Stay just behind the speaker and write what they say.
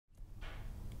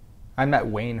I met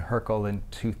Wayne Hoecherl in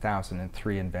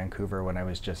 2003 in Vancouver when I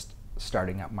was just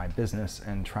starting up my business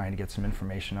and trying to get some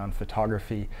information on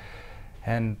photography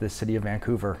and the city of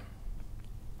Vancouver.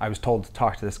 I was told to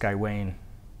talk to this guy Wayne.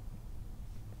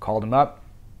 Called him up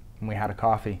and we had a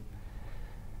coffee.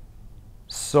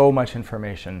 So much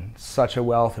information, such a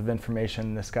wealth of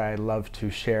information. This guy loved to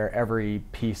share every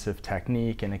piece of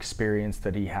technique and experience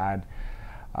that he had.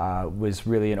 Was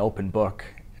really an open book.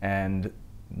 And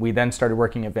we then started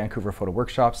working at Vancouver Photo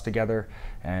Workshops together,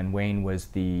 and Wayne was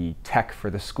the tech for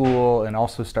the school and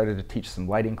also started to teach some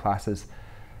lighting classes.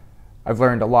 I've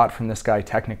learned a lot from this guy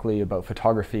technically about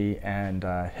photography, and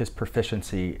his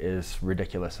proficiency is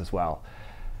ridiculous as well.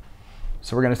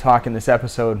 So we're going to talk in this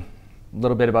episode a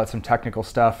little bit about some technical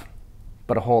stuff,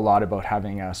 but a whole lot about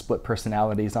having split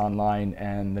personalities online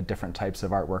and the different types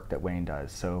of artwork that Wayne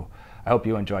does. So I hope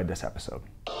you enjoyed this episode.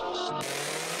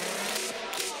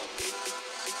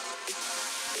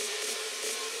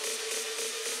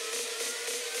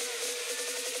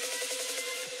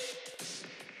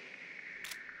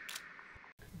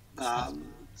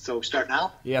 So start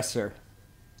now? Yes, sir.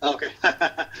 Okay.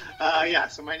 Yeah,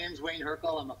 so my name's Wayne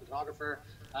Hoecherl. I'm a photographer.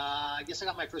 I guess I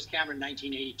got my first camera in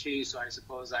 1982, so I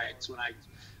suppose it's when I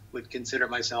would consider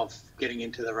myself getting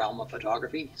into the realm of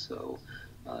photography. So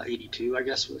 82, I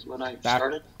guess, was when I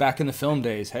started. Back in the film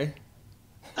days, hey?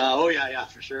 Oh, yeah,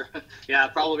 for sure. Yeah,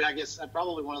 probably, I guess I'm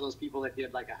probably one of those people that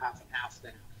did like a half and half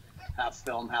thing. Half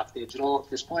film, half digital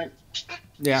at this point.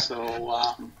 Yeah.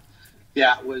 So,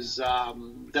 yeah, it was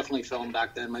definitely film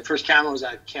back then. My first camera was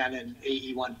a Canon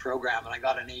AE1 program, and I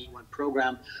got an AE1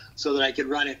 program so that I could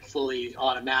run it fully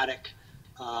automatic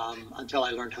until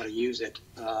I learned how to use it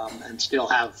and still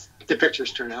have the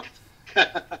pictures turn out.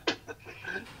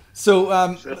 So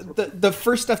the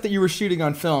first stuff that you were shooting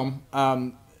on film,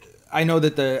 I know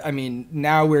that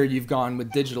now where you've gone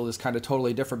with digital is kind of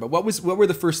totally different, but what were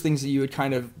the first things that you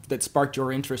had that sparked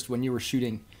your interest when you were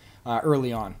shooting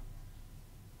early on?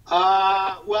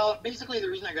 Well, basically the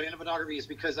reason I got into photography is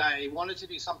because I wanted to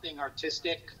do something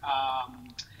artistic,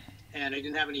 and I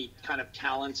didn't have any kind of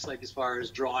talents like as far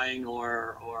as drawing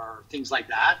or things like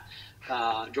that,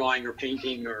 drawing or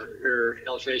painting or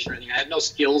illustration or anything. I had no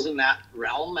skills in that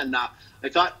realm, and I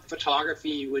thought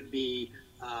photography would be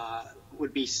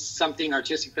something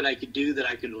artistic that I could do, that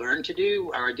I could learn to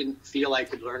do, or I didn't feel I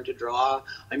could learn to draw.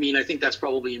 I mean, I think that's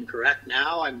probably incorrect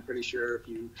now. I'm pretty sure if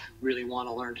you really want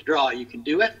to learn to draw, you can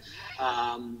do it.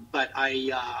 But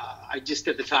I just,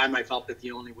 at the time, I felt that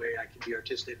the only way I could be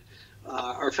artistic,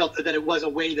 or felt that it was a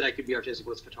way that I could be artistic,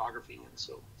 was photography. And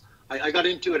so I got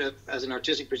into it as an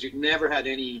artistic pursuit. Never had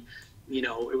any,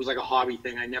 it was like a hobby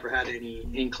thing. I never had any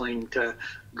inkling to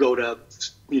go to,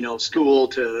 school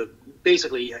to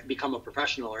basically become a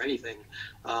professional or anything.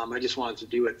 I just wanted to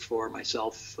do it for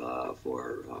myself,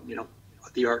 for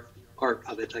the art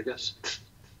of it, I guess.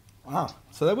 Wow.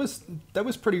 So that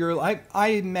was pretty early.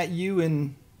 I met you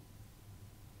in.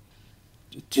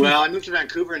 Well, I moved to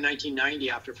Vancouver in 1990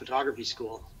 after photography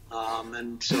school,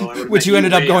 and so which you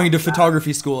ended up going to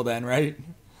photography school then, right?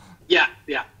 Yeah.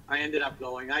 I ended up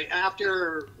going.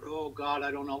 Oh God,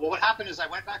 I don't know. Well, what happened is I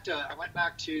went back to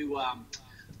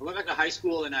high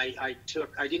school, and I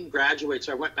didn't graduate,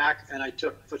 so I went back and I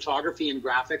took photography and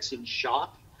graphics in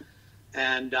shop,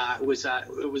 and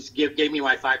gave me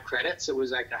my 5 credits. It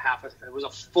was like it was a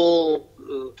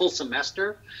full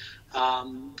semester, so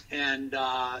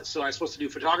I was supposed to do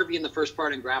photography in the first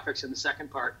part and graphics in the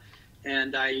second part,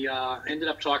 and I ended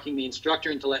up talking the instructor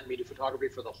into letting me do photography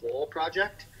for the whole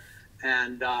project,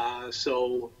 and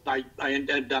so I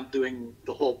ended up doing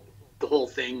the whole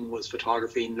thing was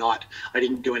photography. I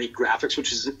didn't do any graphics,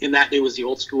 which is in that day was the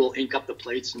old school ink up the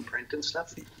plates and print and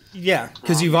stuff. Yeah,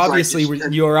 because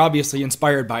you're obviously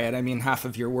inspired by it. I mean, half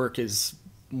of your work is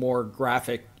more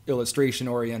graphic illustration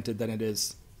oriented than it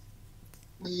is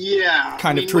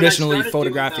kind of traditionally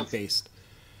photographic based.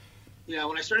 Yeah,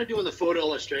 when I started doing the photo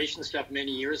illustration stuff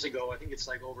many years ago, I think it's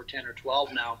like over 10 or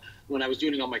 12 now, when I was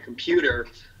doing it on my computer,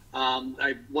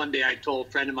 one day I told a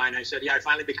friend of mine, I said, yeah, I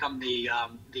finally become the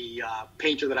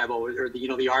painter that I've always, or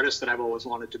the artist that I've always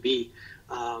wanted to be,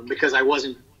 because I was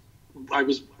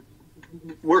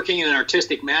working in an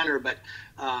artistic manner, but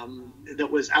that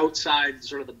was outside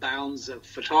sort of the bounds of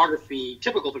photography,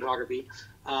 typical photography,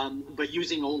 but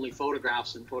using only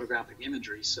photographs and photographic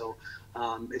imagery. So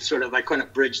it's sort of, I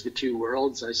couldn't bridge the two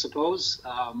worlds, I suppose.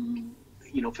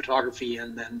 Photography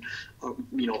and then,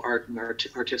 art and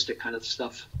artistic kind of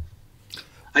stuff.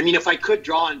 I mean, if I could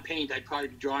draw and paint, I'd probably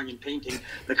be drawing and painting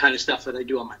the kind of stuff that I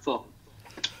do on my phone.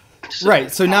 So,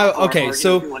 right. So now, okay, or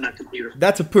so on a computer.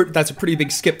 that's a pretty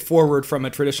big skip forward from a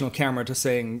traditional camera to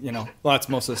saying, well, that's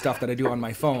most of the stuff that I do on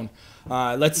my phone.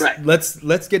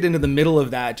 Let's get into the middle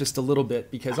of that just a little bit,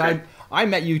 because Okay. I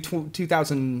met you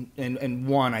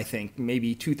 2001, I think,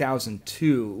 maybe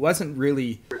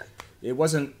 2002. It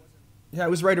wasn't. Yeah, it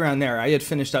was right around there. I had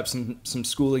finished up some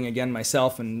schooling again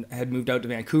myself and had moved out to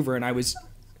Vancouver, and I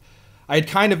had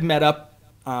kind of met up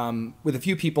with a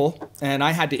few people, and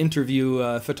I had to interview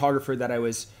a photographer that I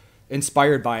was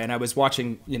inspired by, and I was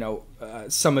watching,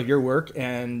 some of your work,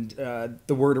 and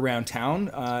the word around town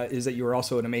is that you were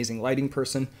also an amazing lighting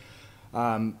person.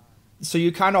 So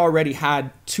you kind of already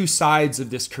had two sides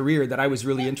of this career that I was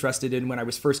really interested in when I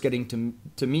was first getting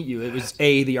to meet you. It was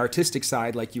the artistic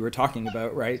side, like you were talking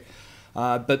about, right?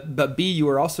 But B, you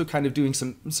were also kind of doing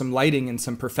some lighting and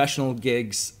some professional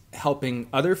gigs helping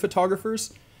other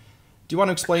photographers. Do you want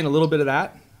to explain a little bit of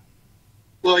that?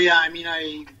 Well, yeah, I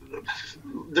mean,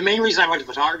 the main reason I went to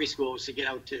photography school was to get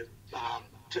out to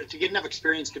get enough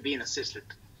experience to be an assistant.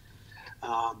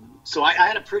 So I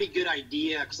had a pretty good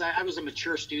idea, because I was a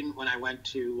mature student when I went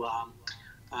to,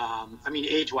 I mean,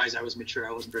 age-wise, I was mature.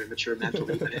 I wasn't very mature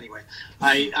mentally, but anyway,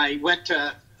 I went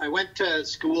to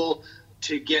school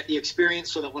to get the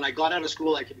experience so that when I got out of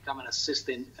school, I could become an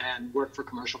assistant and work for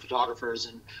commercial photographers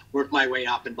and work my way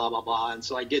up and blah, blah, blah. And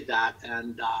so I did that.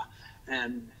 And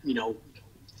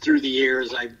through the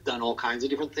years, I've done all kinds of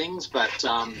different things, but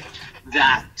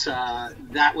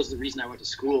that was the reason I went to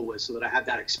school, was so that I had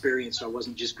that experience, so I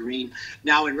wasn't just green.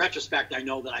 Now, in retrospect, I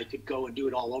know that I could go and do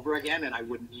it all over again, and I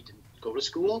wouldn't need to go to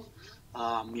school.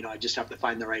 I just have to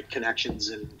find the right connections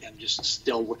and just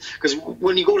still work. Because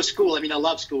when you go to school, I mean, I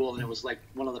love school, and it was like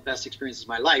one of the best experiences of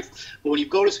my life. But when you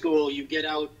go to school, you get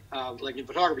out, like in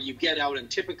photography, you get out, and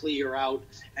typically you're out,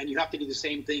 and you have to do the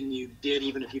same thing you did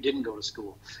even if you didn't go to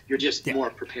school. You're just more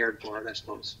prepared for it, I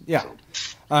suppose. Yeah.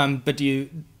 So. But do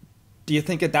you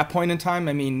think at that point in time,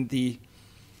 I mean,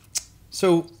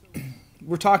 so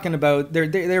we're talking about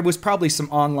there was probably some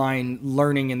online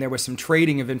learning and there was some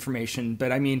trading of information,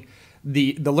 but I mean,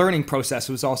 the learning process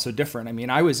was also different. I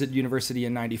mean, I was at university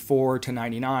in 94 to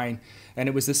 99, and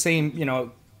it was the same,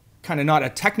 kind of not a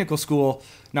technical school,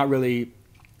 not really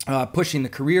pushing the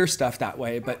career stuff that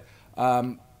way, but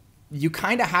you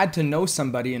kind of had to know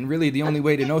somebody, and really the only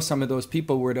way to know some of those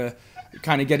people were to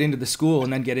kind of get into the school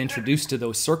and then get introduced to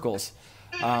those circles.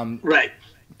 Right.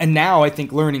 And now I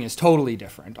think learning is totally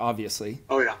different, obviously.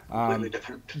 Oh, yeah, completely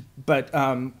different. But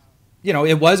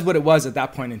it was what it was at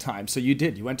that point in time. So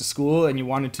you went to school and you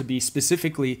wanted to be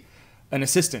specifically an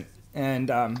assistant. And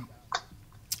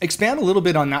expand a little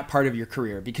bit on that part of your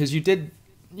career, because you did,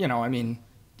 I mean,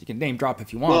 you can name drop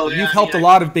if you want. But you've helped a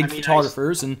lot of big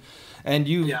photographers, and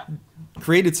you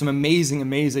created some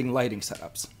amazing lighting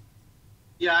setups.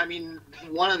 Yeah, I mean,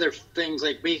 one of the things,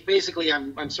 like basically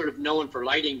I'm sort of known for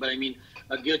lighting, but I mean,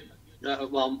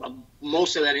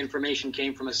 most of that information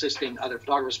came from assisting other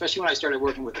photographers, especially when I started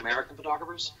working with American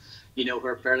photographers, who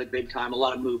are fairly big time, a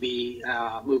lot of movie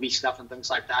stuff and things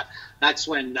like that. That's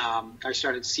when I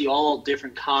started to see all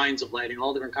different kinds of lighting,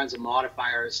 all different kinds of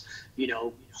modifiers.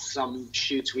 Some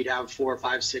shoots we'd have 4,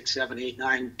 5, 6, 7, 8,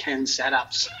 9, 10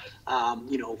 setups,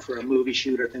 for a movie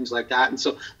shoot or things like that. And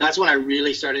so that's when I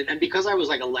really started. And because I was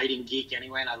like a lighting geek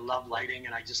anyway, and I love lighting,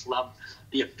 and I just love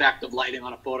the effect of lighting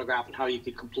on a photograph and how you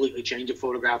could completely change a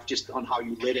photograph just on how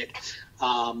you lit it.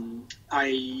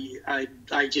 I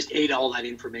just ate all that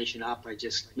information up. I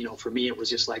just, for me, it was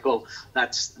just like, oh,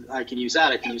 I can use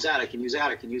that. I can use that. I can use that.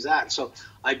 I can use that. So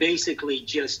I basically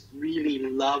just really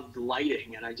loved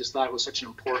lighting, and I just thought it was such an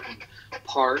important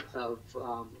part of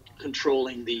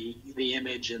controlling the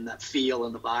image and the feel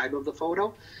and the vibe of the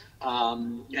photo.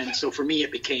 And so for me,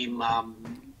 it became like,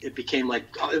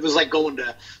 it was like going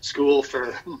to school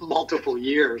for multiple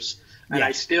years. And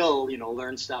I still,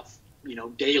 learn stuff,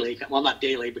 daily. Well, not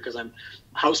daily because I'm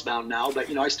housebound now, but,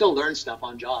 I still learn stuff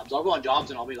on jobs. I'll go on jobs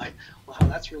and I'll be like, wow,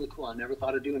 that's really cool. I never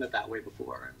thought of doing it that way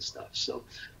before and stuff. So,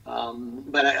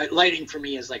 but lighting for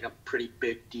me is like a pretty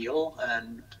big deal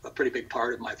and a pretty big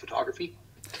part of my photography.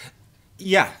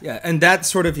 Yeah. And that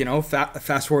sort of,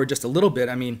 fast forward just a little bit.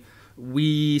 I mean,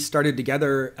 we started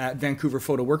together at Vancouver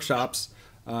Photo Workshops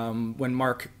when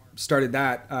Mark started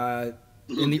that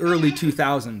in the early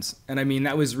 2000s. And I mean,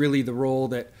 that was really the role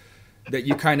that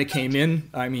you kind of came in,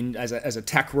 I mean, as a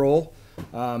tech role,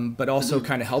 but also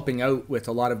kind of helping out with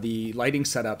a lot of the lighting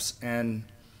setups. And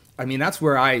I mean, that's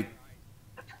where I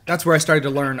started to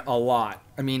learn a lot.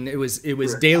 I mean, it was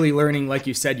daily learning. Like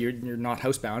you said, you're not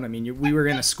housebound. I mean, we were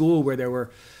in a school where there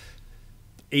were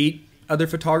 8 other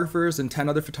photographers and 10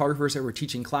 other photographers that were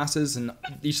teaching classes, and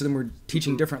each of them were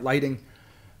teaching different lighting.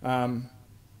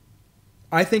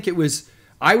 I think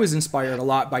I was inspired a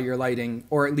lot by your lighting,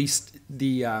 or at least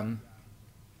the,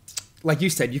 like you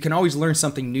said, you can always learn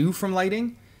something new from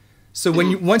lighting. So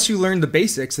once you learn the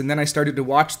basics, and then I started to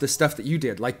watch the stuff that you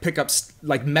did, like pick up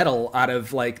like metal out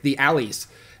of like the alleys,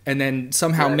 and then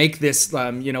somehow make this,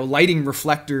 lighting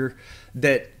reflector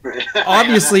that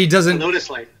obviously doesn't notice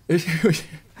light.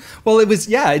 Well,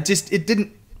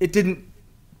 it didn't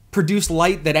produce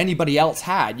light that anybody else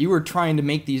had. You were trying to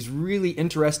make these really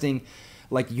interesting,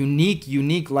 like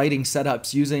unique lighting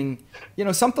setups using,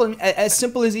 something as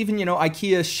simple as even,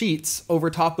 IKEA sheets over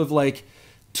top of like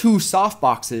 2 soft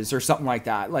boxes or something like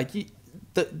that. Like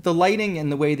the lighting and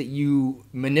the way that you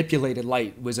manipulated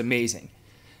light was amazing.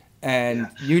 And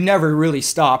you never really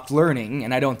stopped learning,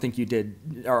 and I don't think you did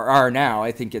or are now.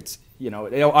 I think it's,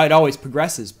 it always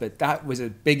progresses, but that was a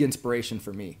big inspiration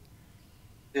for me.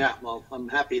 Yeah, well, I'm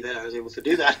happy that I was able to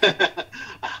do that.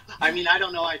 I mean, I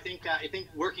don't know. I think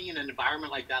working in an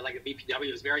environment like that, like a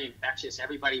BPW, was very infectious.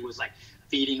 Everybody was like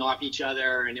feeding off each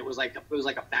other, and it was like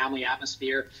a family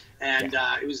atmosphere. And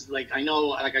it was like, I know,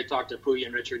 like I talked to Pooya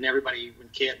and Richard and everybody,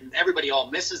 and Kit, and everybody all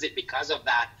misses it because of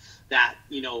that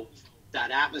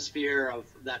that atmosphere, of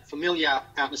that familiar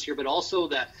atmosphere, but also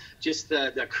that just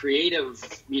the creative,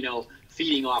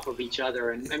 feeding off of each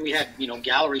other. And we had,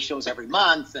 gallery shows every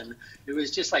month, and it was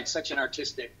just like such an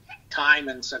artistic time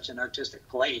and such an artistic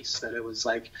place that it was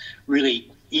like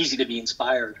really easy to be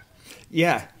inspired.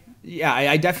 Yeah. Yeah.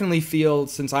 I definitely feel,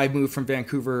 since I moved from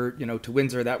Vancouver, to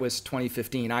Windsor, that was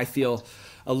 2015. I feel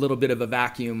a little bit of a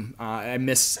vacuum. I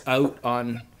miss out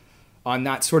on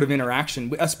that sort of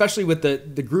interaction, especially with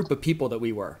the group of people that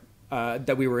we were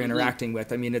interacting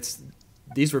with. I mean,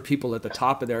 these were people at the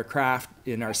top of their craft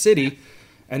in our city.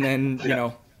 And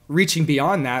then, reaching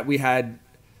beyond that, we had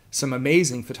some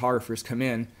amazing photographers come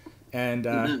in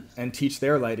and teach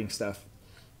their lighting stuff.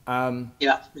 So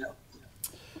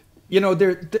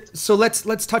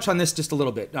let's touch on this just a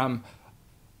little bit. I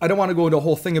don't want to go into a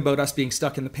whole thing about us being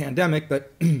stuck in the pandemic,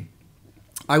 but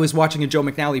I was watching a Joe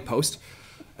McNally post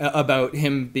about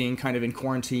him being kind of in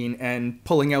quarantine and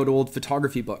pulling out old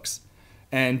photography books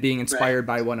and being inspired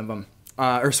by one of them.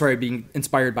 Being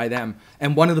inspired by them.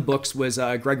 And one of the books was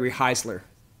Gregory Heisler.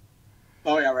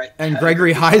 Oh, yeah, right. And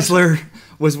Gregory Heisler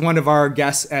was one of our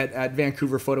guests at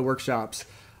Vancouver Photo Workshops.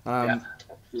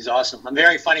 He's awesome. A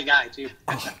very funny guy, too.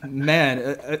 Oh, man,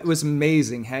 it was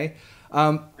amazing, hey?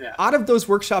 Out of those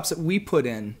workshops that we put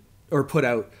out,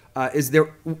 is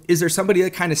there somebody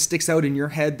that kind of sticks out in your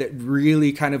head that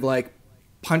really kind of like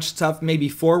punched stuff maybe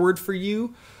forward for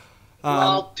you?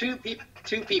 Well, two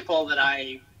people that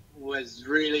I was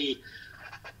really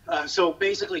so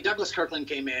basically Douglas Kirkland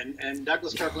came in, and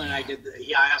Douglas Kirkland, I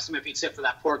asked him if he'd sit for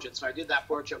that portrait, so I did that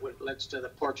portrait, which led to the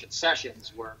portrait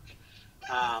sessions work,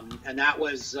 and that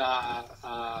was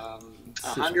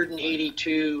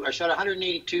 182. I shot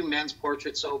 182 men's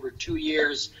portraits over 2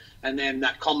 years, and then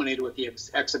that culminated with the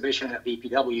exhibition at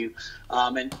VPW,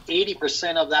 and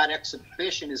 80% of that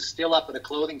exhibition is still up at a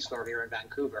clothing store here in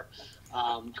Vancouver.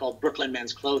 Called Brooklyn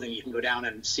Men's Clothing. You can go down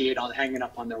and see it hanging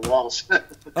up on their walls.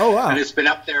 Oh, wow. And it's been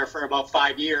up there for about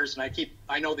 5 years, and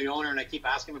I know the owner, and I keep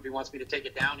asking him if he wants me to take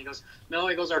it down. He goes, no.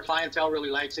 He goes, our clientele really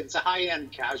likes it. It's a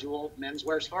high-end casual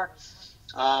menswear store.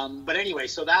 But anyway,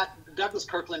 so that Douglas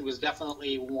Kirkland was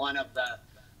definitely one of the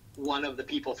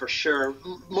people for sure,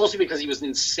 mostly because he was an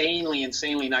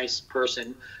insanely nice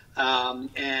person.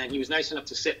 And he was nice enough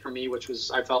to sit for me, which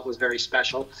I felt was very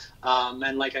special.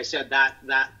 And like I said, that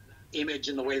image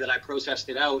and the way that I processed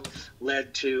it out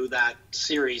led to that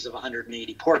series of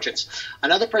 180 portraits.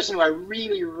 Another person who I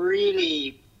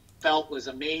really felt was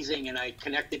amazing, and I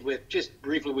connected with just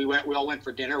briefly, we all went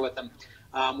for dinner with him,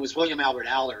 was William Albert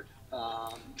Allard,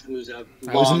 who's a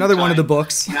that was another one of the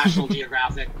books. National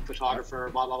Geographic photographer,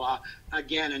 blah blah blah.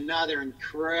 Again, another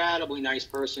incredibly nice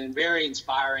person, very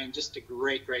inspiring, just a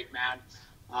great man.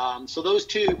 So those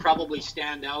two probably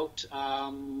stand out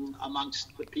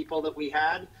amongst the people that we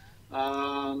had.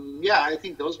 I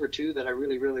think those were two that I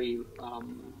really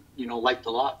liked a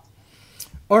lot.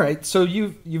 All right, so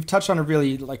you've touched on a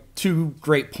really like two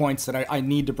great points that I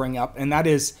need to bring up, and that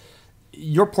is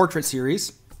your portrait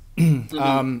series.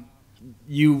 I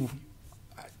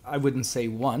wouldn't say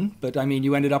won, but I mean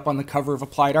you ended up on the cover of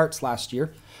Applied Arts last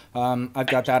year. I've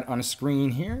got that on a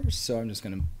screen here, so I'm just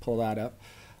going to pull that up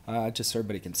just so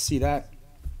everybody can see that.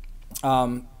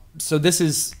 So this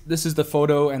is the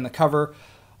photo and the cover.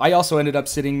 I also ended up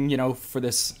sitting, for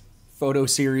this photo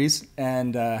series,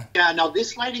 and now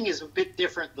this lighting is a bit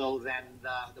different though than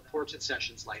the portrait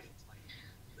sessions lighting.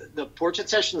 The portrait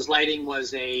sessions lighting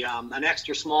was an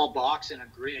extra small box and a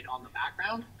grid on the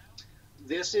background.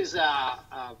 This is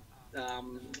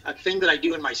a thing that I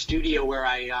do in my studio where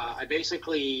I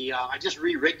basically I just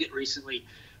re-rigged it recently,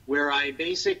 where I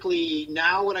basically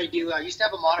now what I do, I used to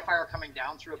have a modifier coming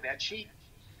down through a bed sheet,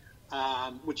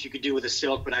 which you could do with a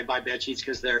silk, but I buy bed sheets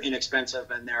because they're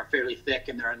inexpensive and they're fairly thick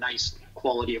and they're a nice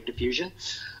quality of diffusion.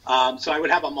 So I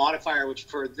would have a modifier, which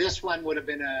for this one would have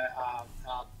been a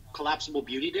collapsible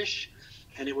beauty dish,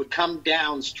 and it would come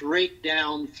down straight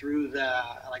down through the,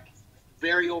 like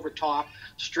very over top,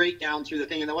 straight down through the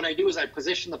thing. And then what I do is I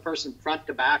position the person front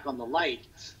to back on the light,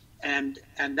 and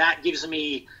that gives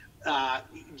me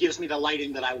the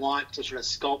lighting that I want to sort of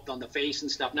sculpt on the face and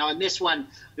stuff. Now in this one,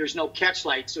 there's no catch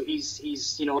light, so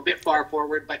he's a bit far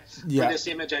forward, but for this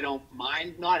image, I don't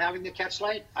mind not having the catch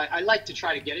light. I like to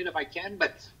try to get it if I can,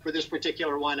 but for this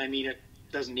particular one, I mean, it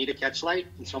doesn't need a catch light.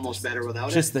 It's almost better without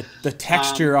it. Just the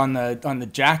texture on the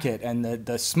jacket and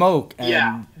the smoke,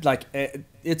 and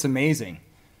it's amazing.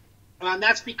 And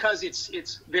that's because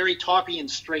it's very toppy and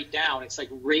straight down. It's like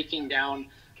raking down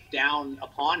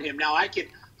upon him. Now I could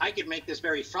make this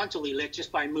very frontally lit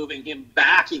just by moving him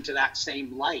back into that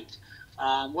same light.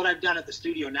 What I've done at the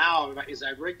studio now is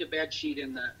I've rigged a bed sheet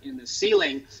in the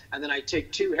ceiling, and then I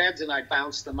take two heads and I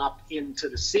bounce them up into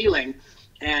the ceiling,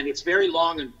 and it's very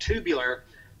long and tubular.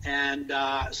 And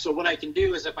so what I can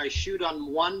do is if I shoot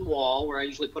on one wall where I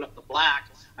usually put up the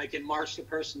black, I can march the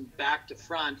person back to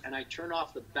front, and I turn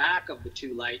off the back of the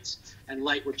two lights and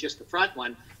light with just the front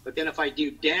one. But then if I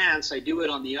do dance, I do it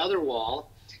on the other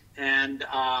wall, and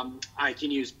I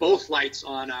can use both lights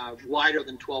on a wider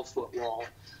than 12-foot wall,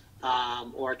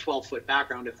 or a 12-foot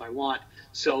background if I want.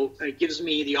 So it gives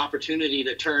me the opportunity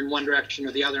to turn one direction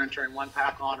or the other and turn one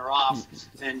pack on or off,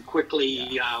 and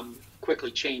quickly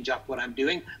change up what I'm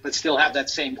doing, but still have that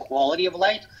same quality of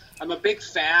light. I'm a big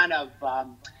fan of,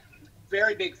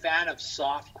 very big fan of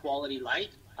soft quality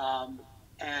light.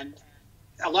 And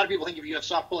a lot of people think if you have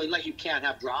soft quality light, you can't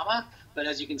have drama. But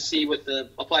as you can see with the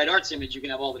applied arts image, you can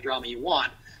have all the drama you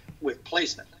want with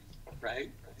placement, right?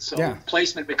 So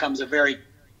placement becomes a very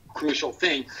crucial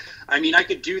thing. I mean, I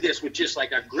could do this with just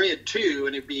like a grid too,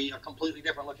 and it'd be a completely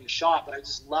different looking shot, but I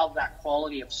just love that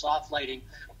quality of soft lighting,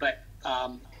 but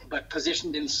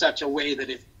positioned in such a way that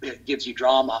it gives you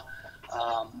drama,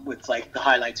 with like the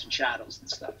highlights and shadows and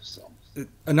stuff. So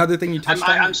another thing you touched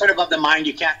on, I'm sort of the mind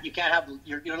you can't have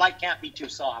your light can't be too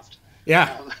soft.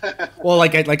 Yeah. Well,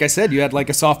 like I said, you had like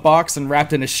a soft box and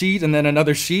wrapped in a sheet and then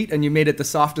another sheet, and you made it the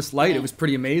softest light. It was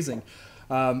pretty amazing.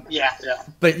 But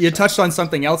you touched on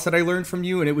something else that I learned from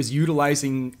you, and it was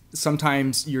utilizing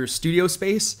sometimes your studio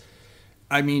space.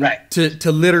 I mean,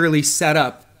 to literally set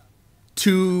up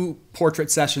 2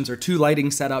 portrait sessions or 2 lighting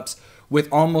setups with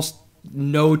almost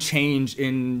no change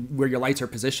in where your lights are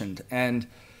positioned. And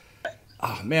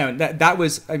oh man, that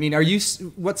was, I mean,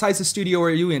 what size of studio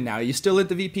are you in now? Are you still at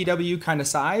the VPW kind of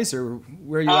size, or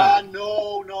where are you at?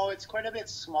 No, it's quite a bit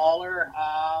smaller.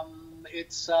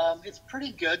 It's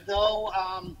pretty good though.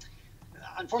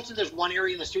 Unfortunately, there's one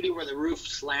area in the studio where the roof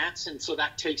slants, and so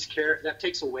that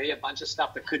takes away a bunch of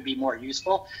stuff that could be more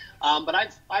useful. But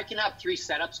I can have 3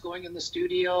 setups going in the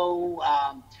studio,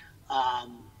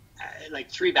 like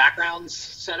 3 backgrounds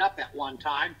set up at one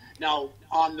time. Now,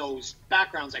 on those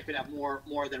backgrounds, I could have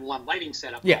more than one lighting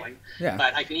setup going,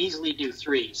 but I can easily do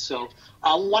 3. So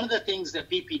one of the things that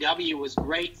VPW was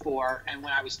great for, and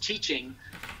when I was teaching,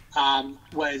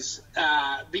 was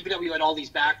VPW had all these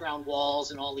background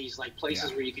walls and all these like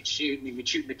places where you could shoot, and you could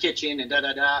shoot in the kitchen and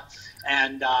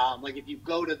and like if you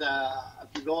go onto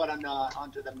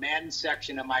the men's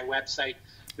section of my website,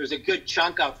 there's a good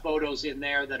chunk of photos in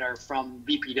there that are from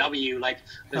VPW, like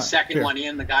the second one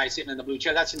in, the guy sitting in the blue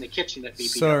chair, that's in the kitchen at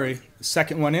VPW. Sorry,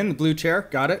 second one in, the blue chair,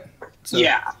 got it? So.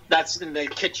 Yeah, that's in the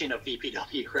kitchen of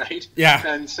VPW, right? Yeah.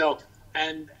 And so,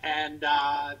 and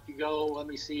if you go, let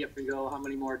me see if we go, how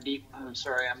many more deep? I'm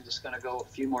sorry, I'm just going to go a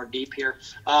few more deep here.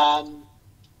 I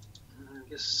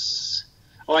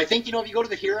think, if you go to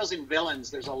the heroes and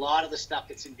villains, there's a lot of the stuff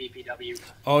that's in VPW.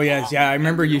 Oh, yes, I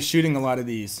remember you shooting a lot of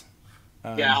these.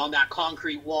 On that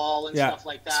concrete wall and stuff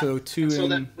like that. So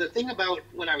the thing about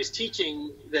when I was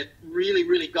teaching that really,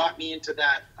 really got me into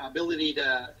that ability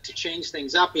to change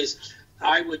things up is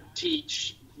I would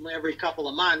teach every couple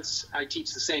of months. I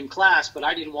teach the same class, but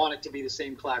I didn't want it to be the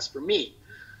same class for me.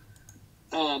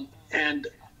 And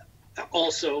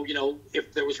also,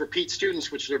 if there was repeat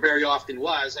students, which there very often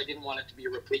was, I didn't want it to be a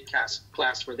repeat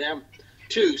class for them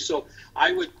too. So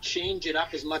I would change it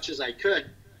up as much as I could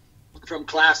from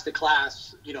class to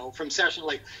class, from session.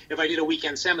 Like if I did a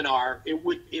weekend seminar,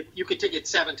 you could take it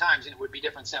 7 times and it would be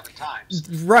different 7 times.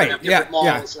 Right. I'd have different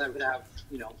models. I would have,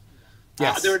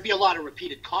 there would be a lot of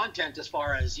repeated content as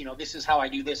far as, this is how I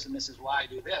do this and this is why I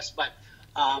do this. But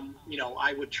you know,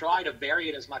 I would try to vary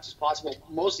it as much as possible,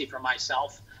 mostly for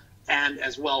myself and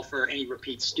as well for any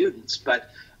repeat students. But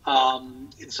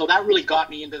so that really got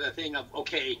me into the thing of,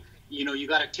 okay, you know, you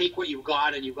got to take what you've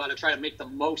got and you've got to try to make the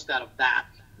most out of that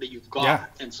you've got. Yeah.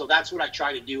 And so that's what I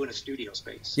try to do in a studio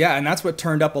space. Yeah, and that's what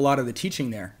turned up a lot of the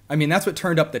teaching there. I mean, that's what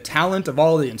turned up the talent of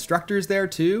all the instructors there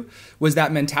too, was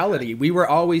that mentality. We were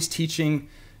always teaching,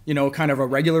 you know, kind of a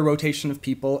regular rotation of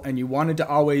people, and you wanted to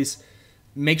always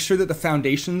make sure that the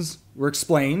foundations were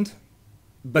explained,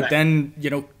 but then,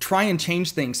 you know, try and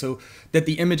change things so that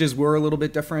the images were a little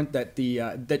bit different, that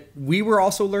that we were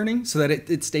also learning, so that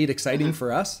it stayed exciting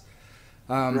for us.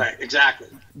 Right, exactly.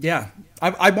 Yeah.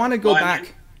 I want to go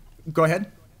back. Go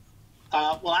ahead.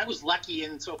 Well, I was lucky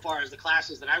insofar as the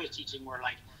classes that I was teaching were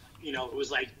like, you know, it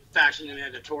was like fashion and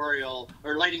editorial,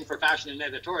 or lighting for fashion and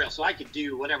editorial. So I could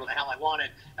do whatever the hell I wanted.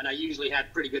 And I usually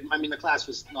had pretty good, I mean, the class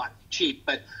was not cheap,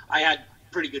 but I had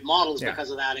pretty good models because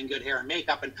of that, and good hair and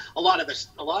makeup. And a lot of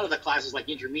the classes, like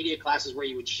intermediate classes where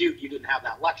you would shoot, you didn't have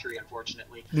that luxury,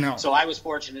 unfortunately. No. So I was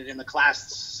fortunate in the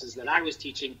classes that I was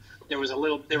teaching. They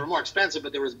were more expensive,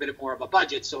 but there was a bit more of a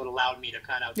budget, so it allowed me to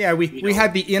kind of we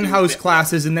had the in-house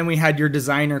classes, and then we had your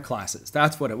designer classes.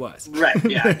 That's what it was. Right.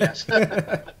 Yeah. Yes.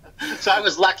 So I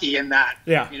was lucky in that.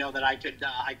 Yeah. You know, that I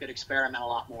could experiment a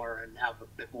lot more and have a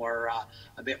bit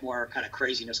more kind of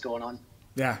craziness going on.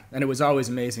 Yeah, and it was always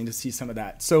amazing to see some of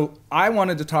that. So I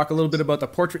wanted to talk a little bit about the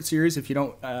portrait series. If you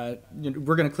don't,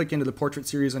 we're going to click into the portrait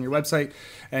series on your website,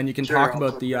 and you can talk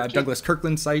about the Douglas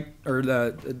Kirkland site, or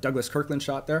the Douglas Kirkland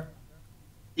shot there.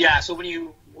 Yeah, so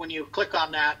when you click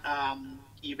on that,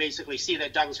 you basically see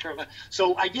that Douglas Kirkland.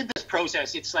 So I did this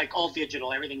process. It's like all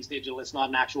digital. Everything's digital. It's not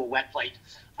an actual wet plate.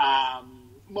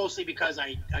 Mostly because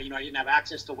I didn't have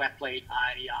access to wet plate.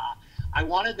 I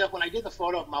wanted that when I did the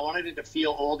photo of him, I wanted it to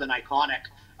feel old and iconic,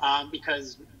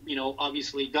 because, you know,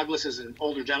 obviously Douglas is an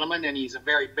older gentleman and he's a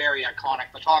very, very iconic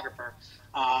photographer.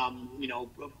 You know,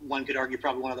 one could argue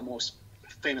probably one of the most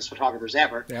famous photographers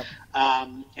ever. Yep.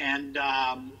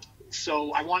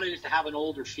 So I wanted it to have an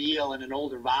older feel and an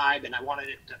older vibe, and I wanted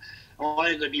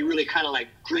it to be really kind of like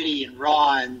gritty and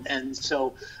raw, and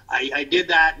so I did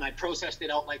that, and I processed it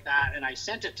out like that, and I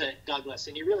sent it to Douglas,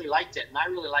 and he really liked it, and I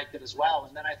really liked it as well.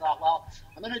 And then I thought, well,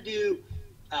 I'm going to do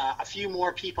a few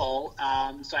more people,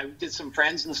 so I did some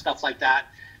friends and stuff like that,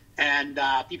 and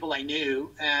people I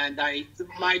knew, and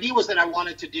my idea was that I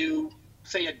wanted to do,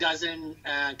 say, a dozen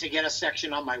to get a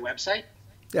section on my website.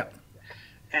 Yeah.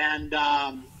 And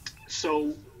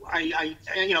so I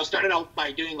started out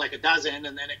by doing like a dozen,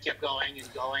 and then it kept going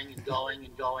and going and going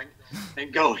and going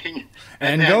and going.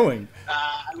 And then, going.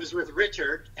 I was with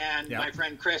Richard and my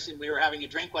friend Chris, and we were having a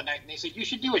drink one night, and they said, "You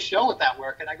should do a show with that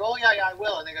work." And I go, "Oh, yeah, I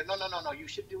will." And they go, No, you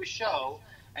should do a show,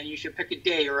 and you should pick a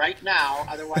day right now,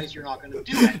 otherwise you're not going to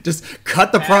do it. Just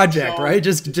cut the project, right?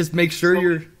 Just make sure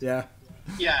you're,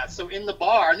 Yeah, so in the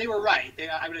bar, and they were right.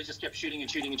 I would have just kept shooting and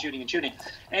shooting and shooting and shooting.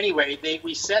 Anyway,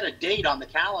 we set a date on the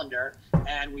calendar,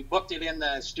 and we booked it in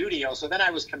the studio. So then I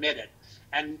was committed.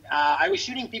 And I was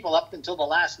shooting people up until the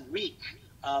last week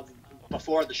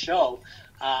before the show.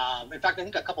 In fact, I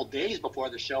think a couple days before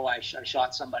the show, I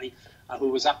shot somebody who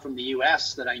was up from the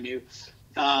U.S. that I knew.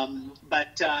 So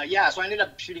I ended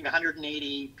up shooting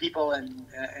 180 people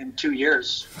in 2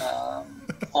 years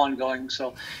ongoing.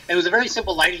 So it was a very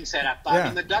simple lighting setup. I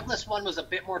mean, the Douglas one was a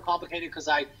bit more complicated because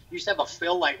I used to have a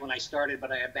fill light when I started,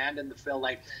 but I abandoned the fill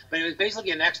light. But it was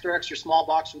basically an extra small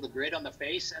box with a grid on the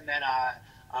face, and then a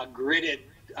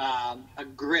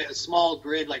small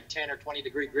grid, like 10 or 20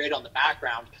 degree grid on the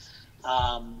background.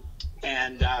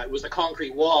 It was a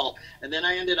concrete wall. And then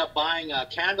I ended up buying a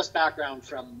canvas background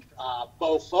from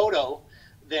Bow Photo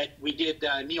that we did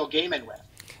Neil Gaiman with.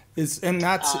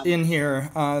 That's in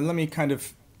here. Let me kind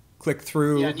of click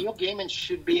through. Yeah, Neil Gaiman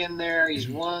should be in there. He's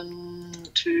 1,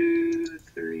 2,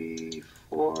 3,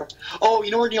 4. Oh, you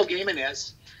know where Neil Gaiman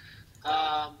is?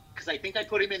 Because I think I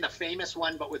put him in the famous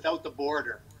one, but without the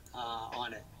border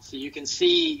on it. So you can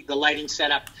see the lighting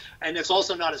setup. And it's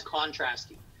also not as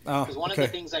contrasty. Because one of the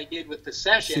things I did with the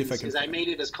sessions is I made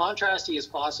it as contrasty as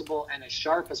possible and as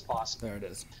sharp as possible. There it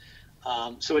is.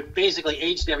 So it basically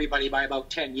aged everybody by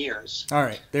about 10 years. All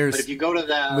right. But if you go to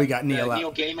the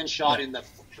Neil Gaiman shot in the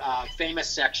famous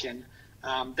section,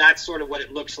 that's sort of what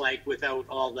it looks like without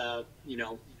all the,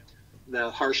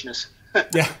 the harshness.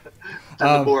 And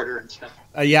the border and stuff.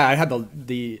 I had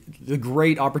the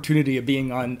great opportunity of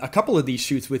being on a couple of these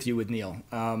shoots with you with Neil.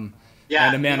 And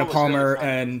Amanda Palmer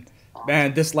and...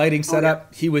 Man, this lighting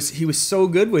setup, he was so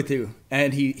good with you,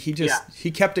 and he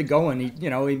kept it going.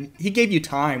 He gave you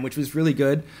time, which was really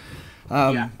good.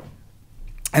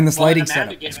 And this Well, lighting and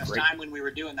Amanda setup gave is us great. time when we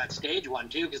were doing that stage one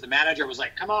too, because the manager was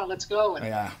like, "Come on, let's go," and,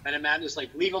 Yeah. and Amanda's like,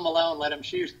 "Leave him alone, let him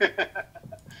shoot."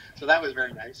 So that was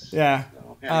very nice. Yeah.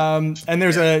 So, yeah. And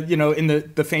there's a, you know, in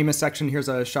the famous section, here's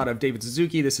a shot of David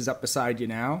Suzuki. This is up beside you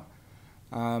now.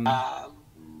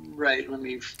 Right, let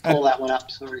me pull that one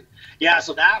up. Sorry. Yeah,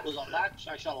 so that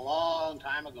I shot a long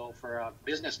time ago for a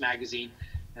business magazine,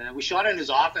 and we shot it in his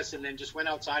office, and then just went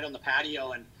outside on the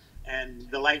patio, and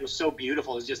the light was so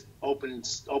beautiful. It was just open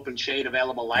shade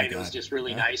available light. It was just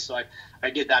really nice. So I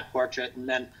did that portrait, and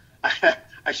then I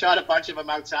shot a bunch of them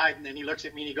outside, and then he looks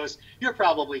at me and he goes, "You're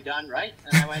probably done, right?"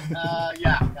 And I went,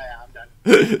 "Yeah, I'm done."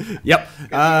 Yep.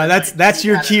 That's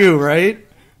your cue, right?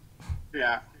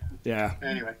 Yeah. Yeah.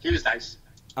 Anyway, he was nice.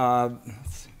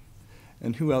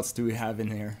 And who else do we have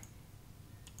in here?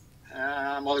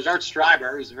 Well, there's Art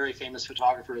Streiber, who's a very famous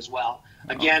photographer as well.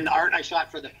 Again, Art I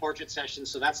shot for the portrait session,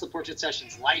 so that's the portrait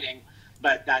session's lighting,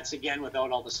 but that's, again,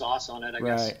 without all the sauce on it, I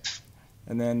guess. Right.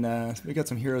 And then we got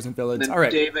some heroes and villains. Then All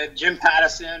right. Jim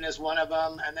Pattison is one of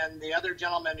them, and then the other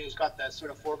gentleman who's got the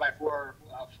sort of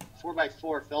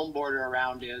 4x4 film border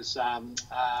around is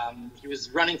he was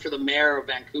running for the mayor of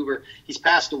Vancouver. He's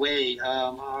passed away,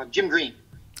 Jim Green.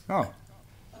 Oh.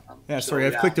 Yeah, sorry,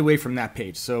 I've clicked away from that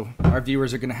page, so our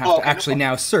viewers are going to have to actually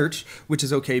now search, which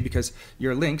is okay because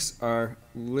your links are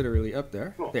literally up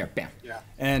there. Cool. There, bam. Yeah.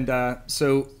 And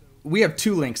so we have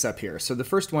 2 links up here. So the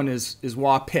first one is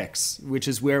WA Pics, which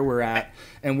is where we're at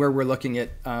and where we're looking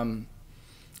at. I'm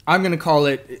going to call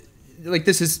it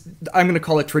I'm going to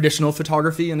call it traditional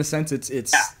photography in a sense.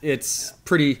 It's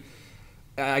pretty.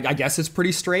 I guess it's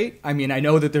pretty straight. I mean, I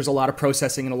know that there's a lot of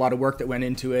processing and a lot of work that went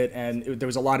into it, and there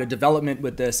was a lot of development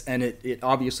with this, and it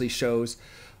obviously shows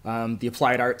the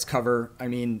applied arts cover. I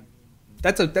mean,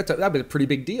 that'd be a pretty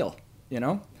big deal, you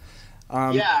know?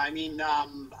 Yeah, I mean,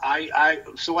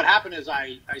 so what happened is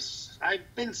I've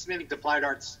been submitting to applied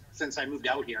arts since I moved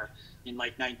out here in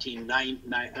like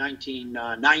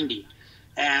 1990.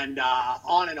 And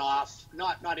on and off,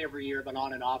 not every year, but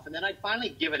on and off. And then I'd finally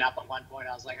given up at one point.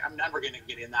 I was like, I'm never going to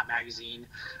get in that magazine.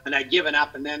 And I'd given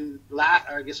up. And then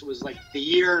I guess it was like the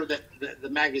year that the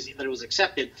magazine, that it was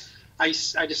accepted, I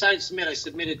decided to submit. I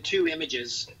submitted 2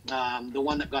 images, the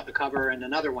one that got the cover and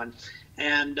another one.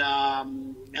 And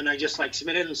I just like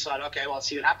submitted and thought, okay, well, I'll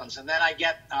see what happens. And then I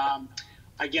get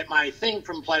my thing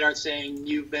from Applied Arts saying,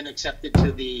 you've been accepted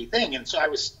to the thing. And so I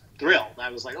was thrilled. I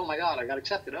was like, oh my God, I got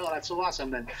accepted. Oh, that's so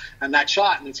awesome. And that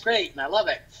shot, and it's great, and I love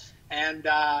it. And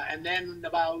then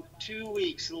about 2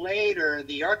 weeks later,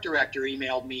 the art director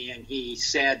emailed me, and he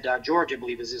said, George, I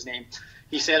believe is his name.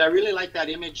 He said, I really like that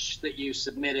image that you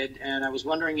submitted, and I was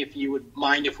wondering if you would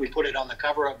mind if we put it on the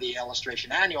cover of the photo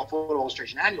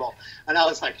illustration annual. And I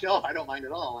was like, no, I don't mind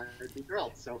at all. I'd be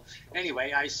thrilled. So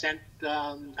anyway, I sent,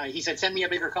 he said, send me a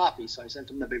bigger copy. So I sent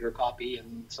him the bigger copy.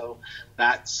 And so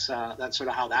that's sort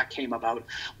of how that came about.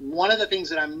 One of the things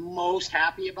that I'm most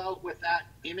happy about with that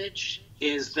image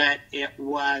is that it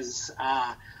was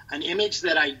an image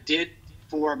that I did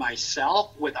for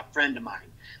myself with a friend of mine.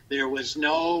 There was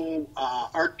no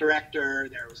art director,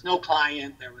 there was no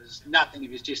client, there was nothing. It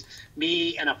was just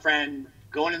me and a friend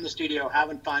going in the studio,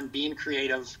 having fun, being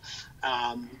creative.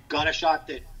 Got a shot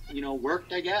that,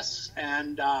 worked, I guess.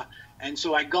 And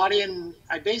so I got in,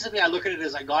 I look at it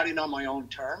as I got in on my own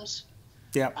terms.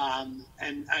 Yeah.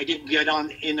 And I didn't get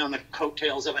in on the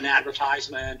coattails of an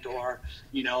advertisement or,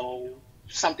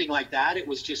 something like that. It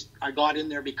was just, I got in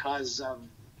there because of,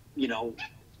 your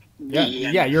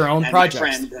own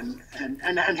projects,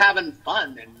 and having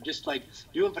fun and just like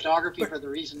doing photography for the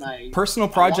reason personal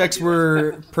projects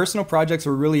were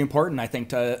really important, I think,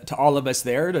 to all of us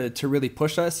there to really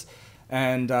push us.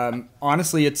 And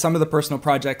honestly, it's some of the personal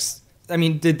projects. I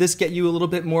mean, did this get you a little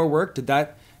bit more work? Did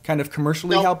that kind of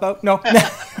commercially help out? No.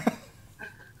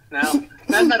 No,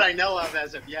 none that I know of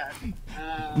as of yet.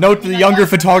 Note the younger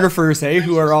photographers,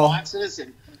 who are all. And,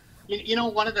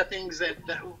 one of the things that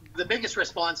the biggest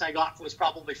response I got was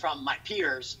probably from my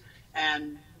peers.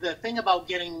 And the thing about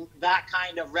getting that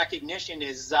kind of recognition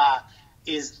is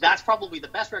that's probably the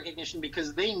best recognition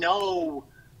because they know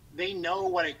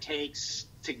what it takes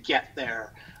to get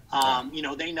there.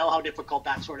 They know how difficult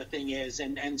that sort of thing is.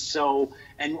 And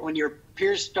when your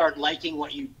peers start liking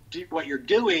what you're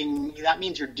doing, that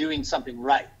means you're doing something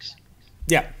right.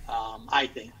 Yeah. I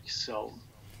think so.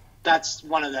 That's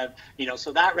one of the,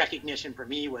 so that recognition for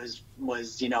me was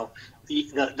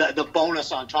the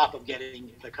bonus on top of getting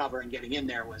the cover and getting in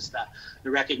there was the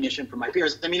recognition from my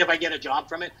peers. I mean, if I get a job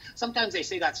from it, sometimes they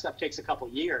say that stuff takes a couple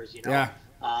years, Yeah.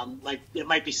 Like it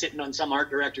might be sitting on some art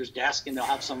director's desk and they'll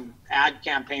have some ad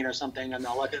campaign or something and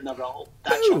they'll look at it and they'll go, oh,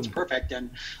 that shot's perfect and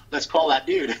let's call that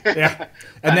dude. Yeah.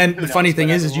 And then the funny thing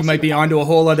is you might be onto a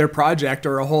whole other project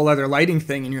or a whole other lighting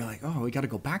thing and you're like, oh, we got to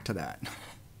go back to that.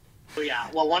 Oh, yeah.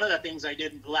 Well, one of the things I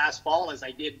did last fall is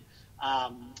I did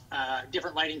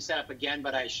different lighting setup again,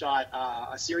 but I shot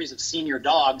a series of senior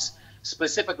dogs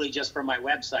specifically just for my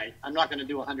website. I'm not going to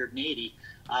do 180,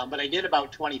 but I did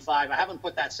about 25. I haven't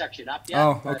put that section up yet.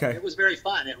 Oh, okay. It was very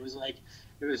fun. It was like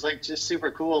just super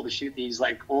cool to shoot these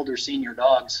like older senior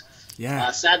dogs.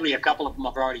 Yeah. Sadly, a couple of them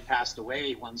have already passed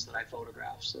away, ones that I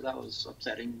photographed, so that was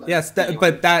upsetting. But yes,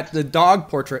 anyway. but the dog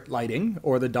portrait lighting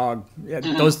or the dog,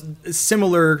 those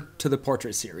similar to the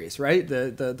portrait series, right?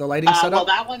 The lighting setup. Well,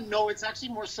 that one, no, it's actually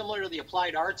more similar to the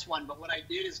applied arts one. But what I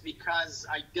did is because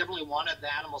I definitely wanted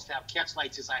the animals to have catch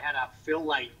lights, is I had a fill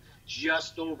light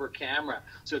just over camera,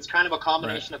 so it's kind of a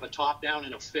combination of a top down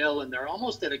and a fill, and they're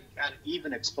almost at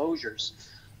even exposures.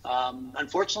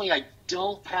 Unfortunately, I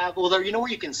don't have. Well, there, you know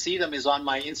where you can see them is on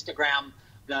my Instagram,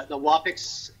 the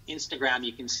Wapix Instagram.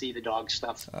 You can see the dog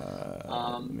stuff.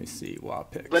 Let me see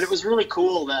Wapix. But it was really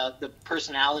cool, the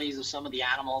personalities of some of the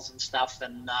animals and stuff,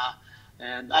 and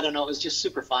I don't know, it was just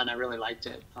super fun. I really liked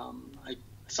it.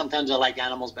 Sometimes I like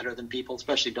animals better than people,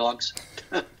 especially dogs.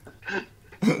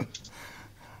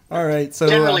 All right, so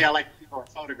generally I like people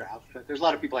to photograph, but there's a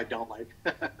lot of people I don't like.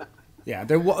 Yeah,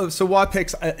 so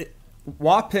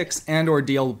Wapix and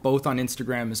Ordeal both on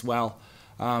Instagram as well.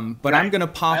 But right. I'm going to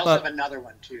pop up. I also have another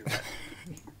one too.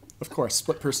 Of course,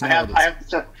 split personalities.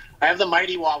 I have the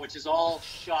Mighty Wah, which is all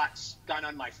shots done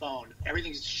on my phone.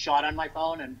 Everything's shot on my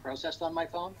phone and processed on my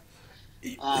phone.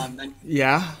 And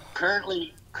yeah.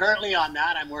 Currently on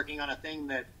that, I'm working on a thing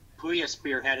that Puya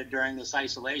spearheaded during this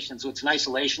isolation. So it's an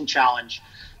isolation challenge.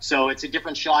 So it's a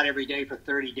different shot every day for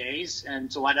 30 days.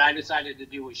 And so what I decided to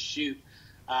do was shoot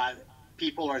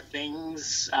people or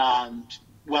things,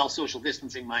 well, social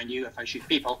distancing, mind you, if I shoot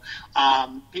people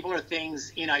or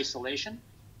things in isolation,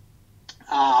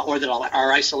 or that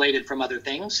are isolated from other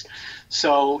things.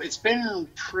 So it's been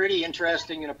pretty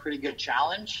interesting and a pretty good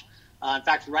challenge. In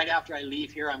fact, right after I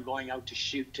leave here, I'm going out to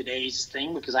shoot today's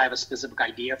thing because I have a specific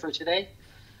idea for today.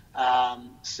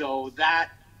 So that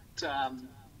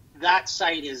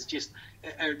site is just,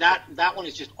 that one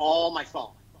is just all my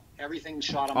phone. Everything's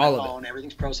shot on my phone.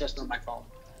 Everything's processed on my phone.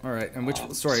 All right.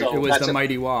 And so it was the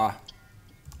Mighty Wah.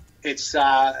 It's,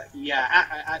 the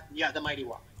Mighty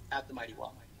Wah. At the Mighty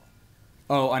Wah.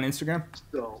 Oh, on Instagram?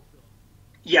 So,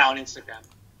 yeah, on Instagram.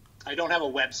 I don't have a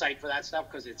website for that stuff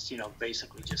because it's,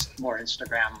 basically just more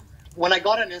Instagram. When I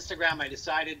got on Instagram, I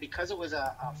decided because it was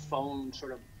a phone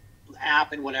sort of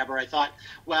app and whatever, I thought,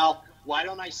 well, why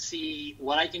don't I see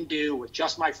what I can do with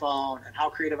just my phone and how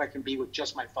creative I can be with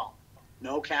just my phone?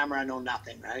 No camera, no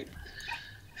nothing, right?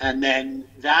 And then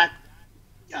that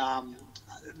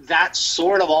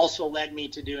sort of also led me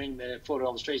to doing the photo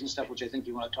illustration stuff, which I think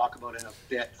you want to talk about in a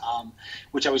bit,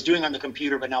 which I was doing on the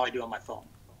computer, but now I do on my phone.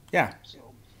 Yeah. So.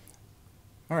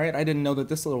 All right. I didn't know that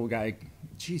this little guy,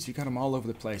 geez, you got him all over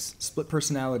the place. Split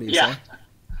personalities. Yeah. Huh?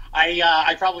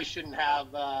 I probably shouldn't have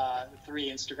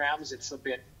 3 Instagrams. It's a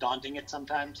bit daunting at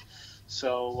sometimes.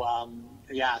 So,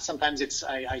 sometimes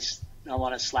I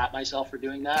want to slap myself for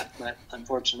doing that, but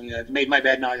unfortunately I've made my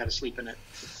bed, now I got to sleep in it.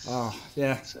 Oh,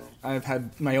 yeah. So. I've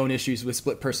had my own issues with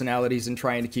split personalities and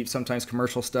trying to keep sometimes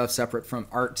commercial stuff separate from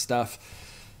art stuff.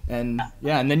 And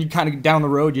and then you kind of down the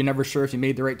road, you're never sure if you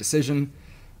made the right decision.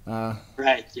 Right.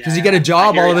 Yeah. Because you get a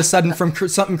job all of a sudden from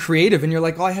something creative and you're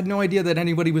like, oh, I had no idea that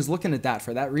anybody was looking at that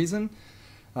for that reason.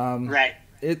 Right.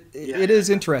 It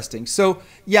is interesting. So,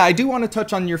 yeah, I do want to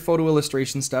touch on your photo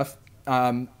illustration stuff.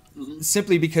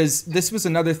 Simply because this was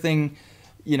another thing,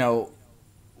 I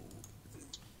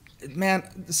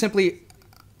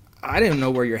didn't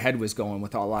know where your head was going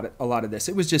with a lot of this.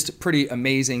 It was just pretty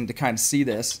amazing to kind of see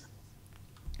this.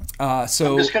 So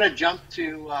I'm just going to jump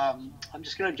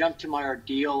to my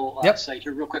Ordeal site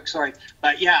here real quick. Sorry,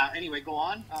 but yeah. Anyway, go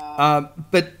on.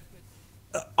 But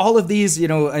all of these,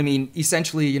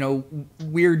 essentially,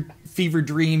 weird fever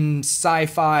dream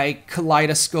sci-fi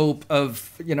kaleidoscope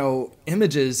of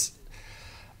images,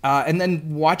 and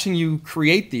then watching you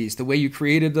create these, the way you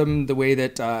created them, the way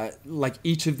that like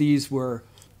each of these were,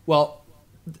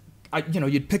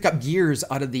 you'd pick up gears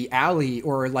out of the alley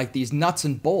or like these nuts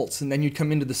and bolts, and then you'd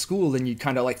come into the school and you'd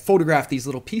kind of like photograph these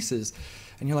little pieces,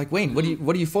 and you're like, Wayne,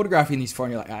 what are you photographing these for?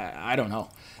 And you're like, I don't know.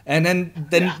 And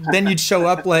then you'd show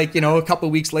up like a couple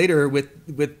of weeks later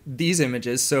with these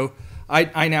images. So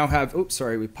I now have. Oops,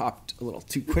 sorry, we popped a little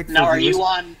too quick. Now, are you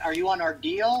on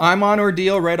Ordeal? I'm on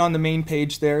Ordeal, right on the main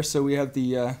page there. So we have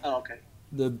the okay.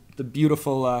 the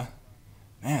beautiful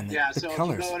Man, Yeah, the so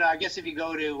colors. if you go to, I guess if you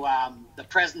go to the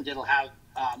present, it'll have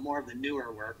more of the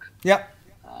newer work. Yep.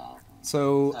 Uh,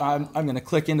 So I'm going to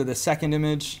click into the second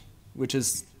image, which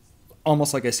is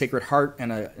almost like a Sacred Heart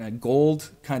and a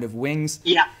gold kind of wings.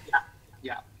 yeah, yeah,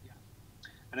 yeah.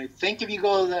 And I think if you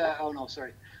go to the, oh no,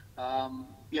 sorry.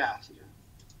 Yeah,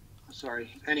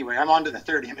 sorry. Anyway, I'm on to the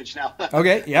third image now.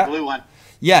 Okay, yeah. The blue one.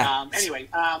 Yeah. Anyway.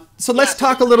 So let's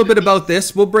talk a little bit about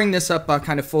this. We'll bring this up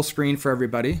kind of full screen for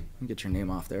everybody. Get your name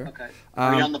off there. Okay.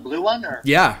 Are you on the blue one? Or?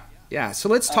 Yeah. Yeah. So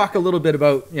let's talk a little bit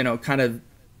about, kind of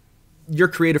your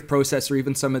creative process or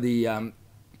even some of the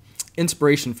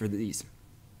inspiration for these.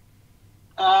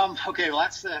 Okay, well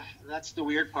that's the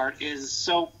weird part is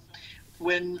so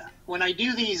when I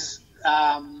do these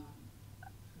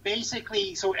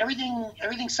basically so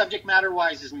everything subject matter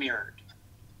wise is mirrored,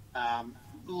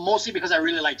 mostly because I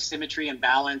really like symmetry and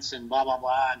balance and blah blah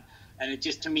blah, and it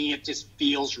just, to me, it just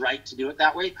feels right to do it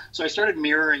that way. So I started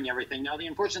mirroring everything. Now the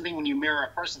unfortunate thing when you mirror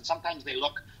a person, sometimes they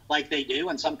look like they do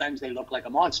and sometimes they look like a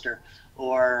monster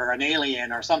or an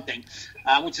alien or something,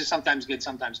 which is sometimes good,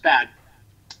 sometimes bad.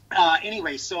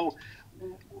 Anyway, so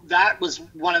that was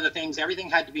one of the things. Everything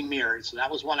had to be mirrored. So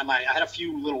that was one of I had a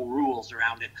few little rules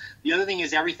around it. The other thing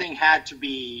is everything had to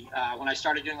be, when I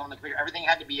started doing it on the computer, everything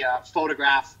had to be a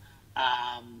photograph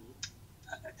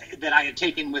that I had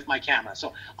taken with my camera.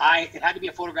 So it had to be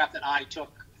a photograph that I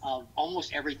took of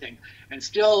almost everything. And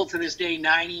still to this day,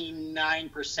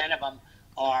 99% of them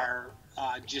are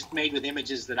just made with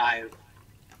images that I've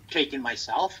taken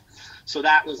myself. So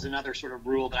that was another sort of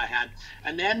rule that I had.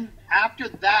 And then after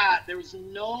that, there was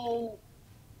no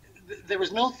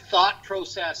thought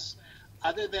process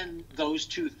other than those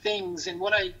two things. And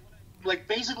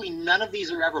basically none of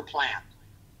these are ever planned.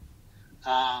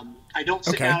 I don't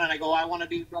sit down and I go, I want to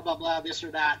do blah, blah, blah, this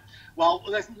or that. Well,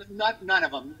 that's none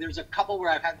of them. There's a couple where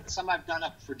I've done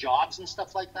up for jobs and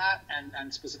stuff like that,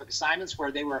 and specific assignments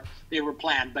where they were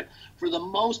planned. But for the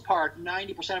most part,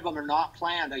 90% of them are not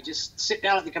planned. I just sit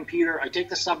down at the computer, I take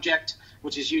the subject,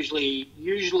 which is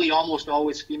usually almost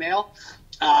always female,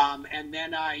 and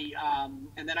then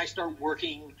I start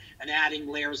working and adding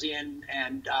layers in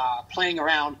and playing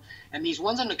around. And these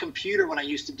ones on the computer, when I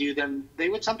used to do them, they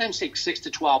would sometimes take 6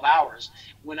 to 12 hours.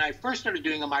 When I first started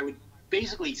doing them, I would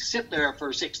basically sit there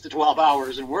for 6 to 12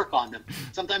 hours and work on them.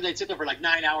 Sometimes I'd sit there for like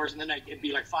 9 hours, and then it'd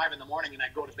be like 5 in the morning, and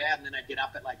I'd go to bed, and then I'd get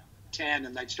up at like 10,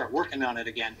 and I'd start working on it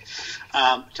again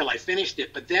till I finished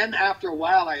it. But then after a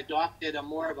while, I adopted a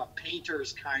more of a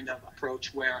painter's kind of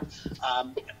approach where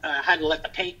I had to let the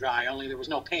paint dry, only there was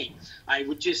no paint. I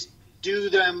would just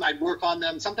do them, I'd work on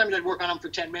them. Sometimes I'd work on them for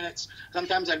 10 minutes.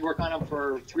 Sometimes I'd work on them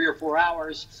for 3 or 4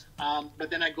 hours.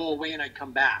 But then I'd go away and I'd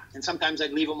come back. And sometimes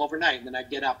I'd leave them overnight, and then I'd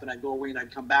get up and I'd go away and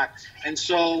I'd come back. And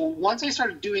so once I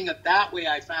started doing it that way,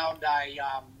 I found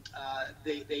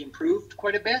they improved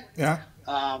quite a bit. Yeah.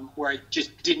 Where I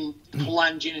just didn't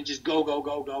plunge in and just go.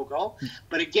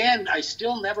 But again, I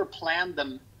still never planned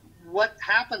them. What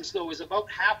happens, though, is about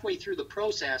halfway through the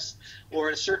process, or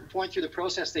at a certain point through the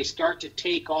process, they start to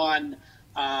take on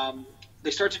a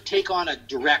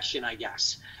direction, I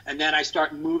guess. And then I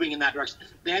start moving in that direction.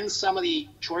 Then some of the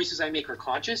choices I make are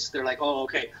conscious. They're like, oh,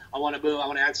 okay, I want to move, I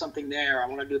want to add something there, I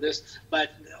want to do this,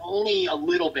 but only a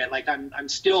little bit. Like I'm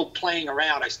still playing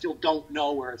around. I still don't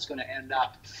know where it's going to end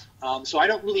up. So I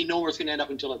don't really know where it's going to end up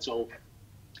until it's over.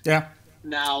 Yeah.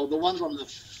 Now, the ones on the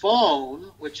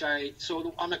phone,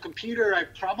 on the computer,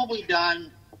 I've probably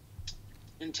done,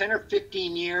 in 10 or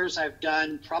 15 years, I've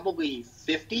done probably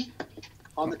 50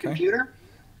 on the computer.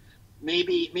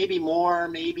 Maybe more,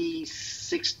 maybe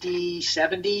 60,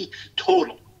 70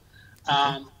 total.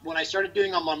 When I started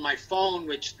doing them on my phone,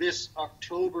 which this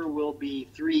October will be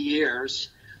 3 years,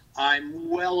 I'm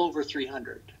well over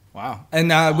 300. Wow.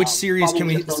 And which series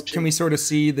can we sort of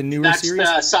see the newer series?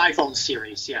 That's the iPhone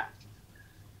series, yeah.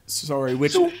 Sorry,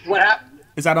 which? So what happened?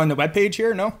 Is that on the webpage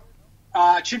here? No.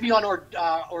 It should be on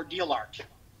Ordeal Art.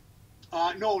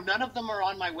 No, none of them are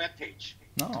on my webpage.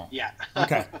 No. Yeah.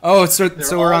 Okay. Oh, so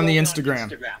we're on the Yeah.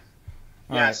 Instagram.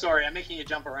 Right. Sorry, I'm making you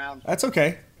jump around. That's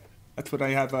okay. That's what I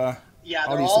have. Yeah,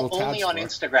 all they're these all little only tabs on for.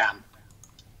 Instagram.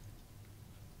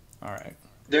 All right.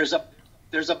 There's a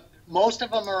most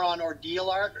of them are on Ordeal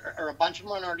Art, or a bunch of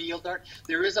them are on Ordeal Art.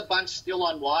 There is a bunch still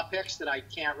on Wapix that I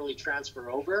can't really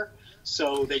transfer over,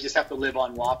 so they just have to live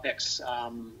on Wapix.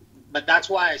 But that's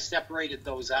why I separated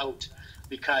those out,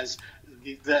 because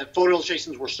the photo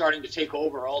illustrations were starting to take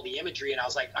over all the imagery, and I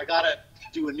was like, I gotta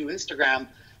do a new Instagram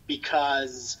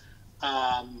because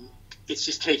it's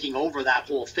just taking over that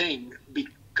whole thing.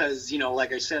 Because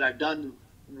like I said, I've done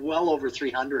well over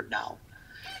 300 now.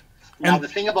 Now, the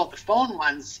thing about the phone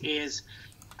ones is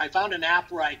I found an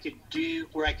app where I could do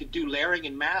layering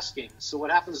and masking. So what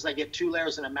happens is I get 2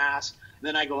 layers in a mask,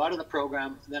 then I go out of the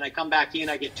program, then I come back in,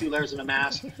 I get 2 layers in a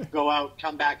mask, go out,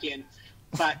 come back in.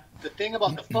 But the thing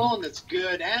about the phone that's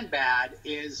good and bad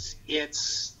is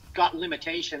it's got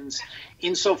limitations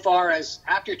insofar as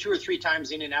after 2 or 3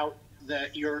 times in and out,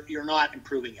 you're not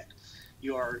improving it.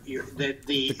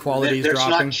 The quality is dropping. It's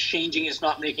not changing. It's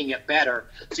not making it better.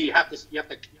 So you have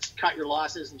to cut your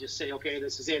losses and just say, okay,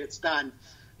 this is it. It's done.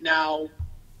 Now,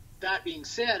 that being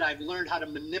said, I've learned how to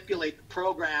manipulate the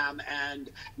program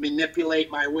and manipulate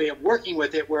my way of working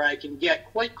with it, where I can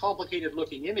get quite complicated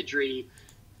looking imagery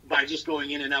by just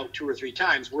going in and out 2 or 3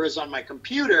 times. Whereas on my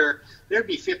computer, there'd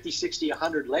be 50, 60,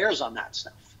 100 layers on that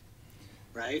stuff.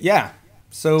 Right? Yeah.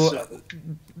 So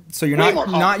you're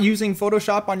not using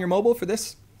Photoshop on your mobile for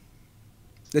this?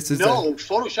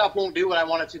 Photoshop won't do what I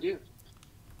want it to do.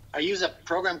 I use a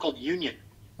program called Union.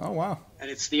 Oh, wow. And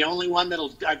it's the only one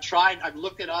I've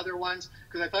looked at other ones,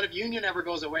 because I thought if Union ever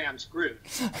goes away, I'm screwed.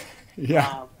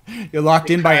 Yeah. You're locked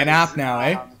in by an app now,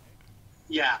 eh?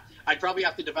 Yeah. I'd probably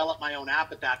have to develop my own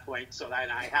app at that point, so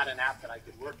that I had an app that I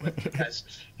could work with, because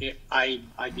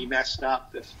I'd be messed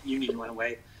up if Union went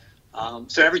away.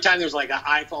 So every time there's like an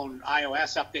iPhone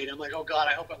iOS update, I'm like, oh God,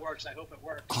 I hope it works. I hope it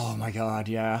works. Oh my God.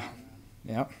 Yeah.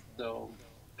 Yeah. So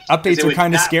updates are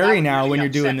kind of scary now when you're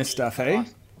doing this stuff, eh?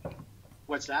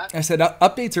 What's that? I said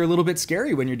updates are a little bit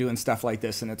scary when you're doing stuff like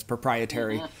this and it's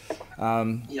proprietary.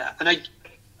 Mm-hmm. Yeah, and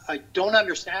I don't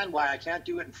understand why I can't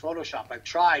do it in Photoshop. I've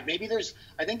tried. I think there's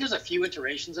a few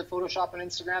iterations of Photoshop on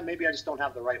Instagram. Maybe I just don't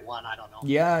have the right one. I don't know.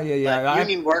 Yeah. But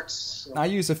Union works. So. I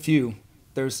use a few.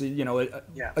 There's,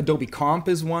 Adobe Comp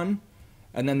is one,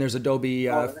 and then there's Adobe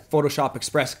Photoshop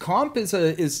Express. Comp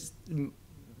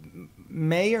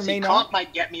may or may not. Comp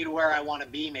might get me to where I want to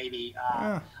be, maybe.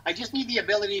 I just need the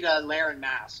ability to layer and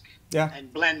mask. Yeah.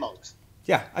 And blend modes.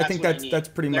 Yeah, I think that's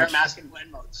pretty layer, much. Layer, mask, and blend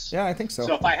modes. Yeah, I think so.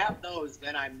 So if I have those,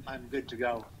 then I'm good to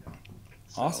go.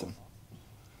 So. Awesome.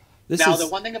 The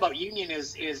one thing about Union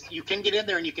is you can get in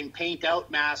there and you can paint out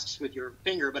masks with your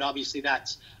finger, but obviously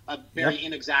that's a very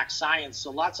inexact science. So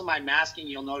lots of my masking,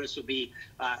 you'll notice, will be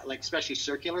especially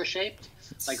circular shaped.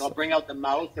 Like I'll bring out the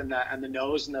mouth and the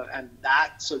nose and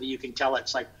that, so that you can tell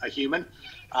it's like a human,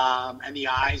 and the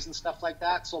eyes and stuff like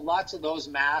that. So lots of those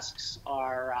masks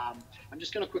are. I'm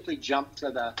just going to quickly jump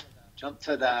to the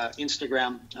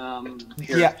Instagram.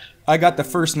 Here. Yeah, I got the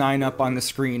first 9 up on the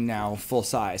screen now, full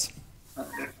size.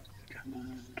 Okay.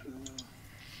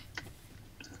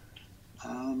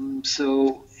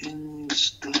 So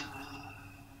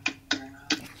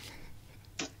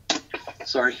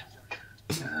sorry.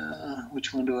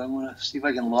 Which one do I want to see if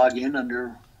I can log in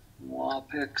under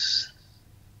WAPix?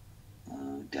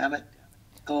 Damn it.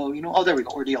 Oh, there we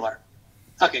go. Or DLR.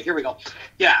 Okay, here we go.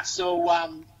 Yeah.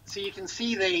 So you can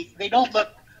see they look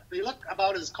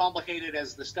about as complicated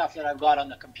as the stuff that I've got on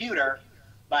the computer,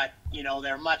 but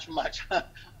they're much less.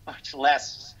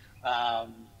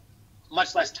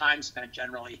 Much less time spent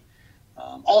generally.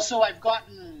 Also, I've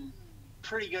gotten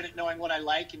pretty good at knowing what I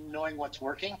like and knowing what's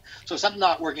working. So if something's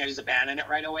not working, I just abandon it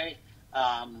right away.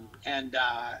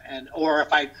 Or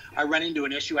if I run into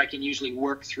an issue, I can usually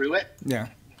work through it. Yeah.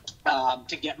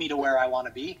 To get me to where I want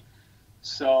to be.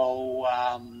 So,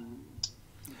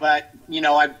 but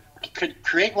I could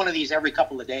create one of these every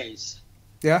couple of days.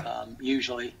 Yeah.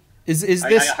 Usually. Is this?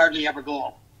 I hardly ever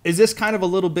go. Is this kind of a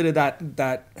little bit of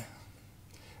that?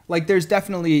 Like, there's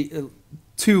definitely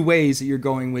 2 ways that you're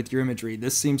going with your imagery.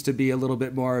 This seems to be a little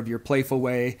bit more of your playful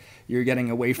way. You're getting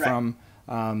away from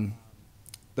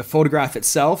the photograph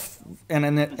itself,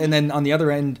 and then on the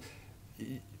other end,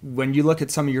 when you look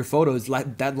at some of your photos,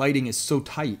 that lighting is so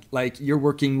tight. Like, you're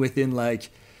working within like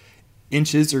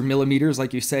inches or millimeters,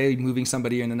 like you say, moving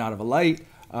somebody in and out of a light,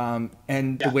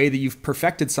 the way that you've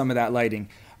perfected some of that lighting.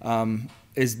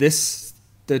 Is this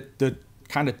the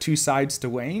kind of 2 sides to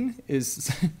Wayne?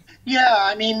 Yeah,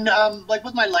 I mean, like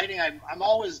with my lighting, I'm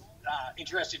always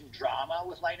interested in drama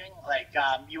with lighting. Like,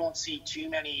 you won't see too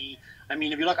many. I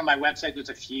mean, if you look on my website, there's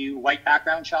a few white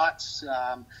background shots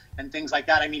and things like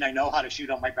that. I mean, I know how to shoot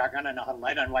on white background. I know how to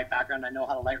light on white background. I know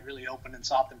how to light really open and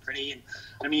soft and pretty. And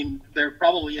I mean, there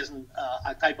probably isn't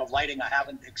a type of lighting I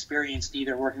haven't experienced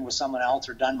either working with someone else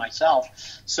or done myself.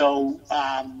 So,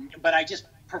 but I just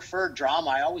prefer drama.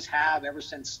 I always have, ever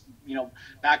since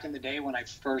back in the day when I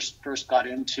first got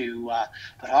into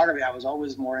photography. I was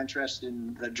always more interested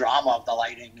in the drama of the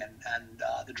lighting and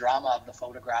the drama of the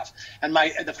photograph. And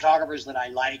the photographers that I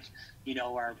like,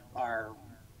 are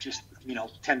just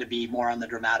tend to be more on the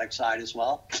dramatic side as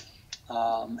well.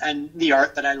 And the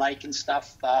art that I like and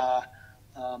stuff,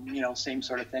 same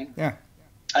sort of thing. Yeah.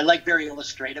 I like very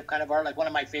illustrative kind of art. Like one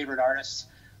of my favorite artists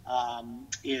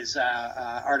is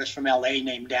an artist from LA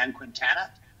named Dan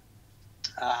Quintana.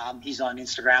 He's on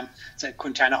Instagram. It's at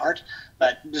Quintana Art,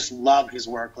 but just love his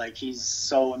work. Like he's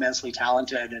so immensely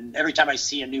talented, and every time I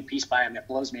see a new piece by him, it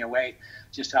blows me away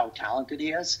just how talented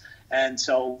he is. And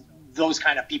so those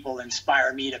kind of people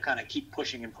inspire me to kind of keep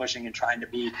pushing and pushing and trying to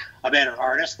be a better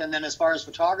artist. And then as far as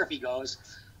photography goes,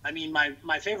 I mean,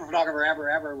 my favorite photographer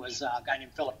ever was a guy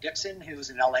named Philip Dixon, who's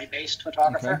an LA-based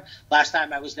photographer. Okay. Last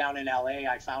time I was down in LA,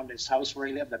 I found his house where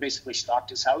he lived. I basically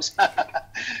stalked his house,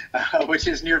 which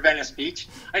is near Venice Beach.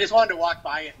 I just wanted to walk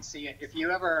by it and see it. If you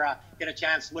ever get a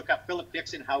chance, look up Philip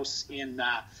Dixon house in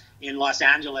Los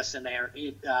Angeles, and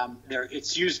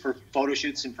it's used for photo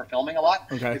shoots and for filming a lot.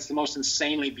 Okay. It's the most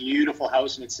insanely beautiful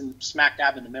house, and it's smack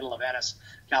dab in the middle of Venice,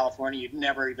 California. You'd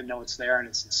never even know it's there, and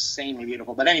it's insanely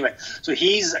beautiful. But anyway, so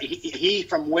he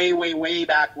from way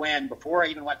back when, before I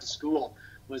even went to school,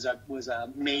 was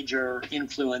a major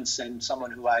influence and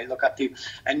someone who I look up to.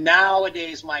 And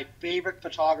nowadays, my favorite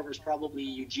photographer is probably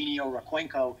Eugenio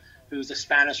Recuenco, who's a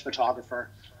Spanish photographer.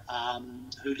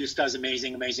 Who just does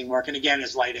amazing work. And again,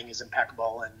 his lighting is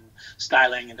impeccable and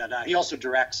styling and he also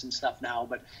directs and stuff now,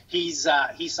 but he's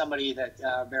somebody that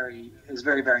is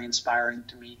very inspiring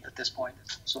to me at this point.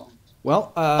 So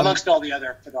well, amongst all the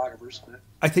other photographers.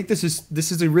 I think this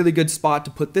is a really good spot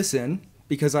to put this in,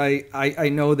 because I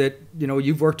know that, you know,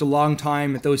 you've worked a long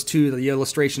time at those two, the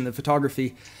illustration, the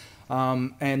photography.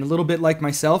 And a little bit like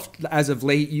myself, as of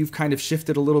late, you've kind of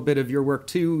shifted a little bit of your work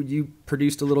too. You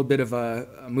produced a little bit of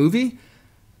a movie,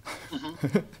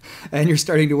 mm-hmm. and you're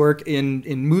starting to work in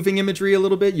moving imagery a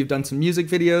little bit. You've done some music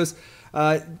videos.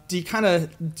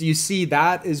 Do you see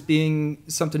that as being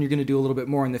something you're going to do a little bit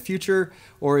more in the future,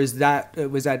 or was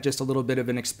that just a little bit of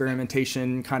an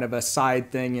experimentation, kind of a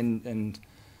side thing? And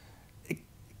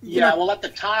yeah, well, at the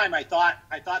time, I thought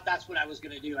that's what I was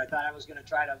going to do. I thought I was going to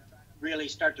try to really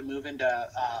start to move into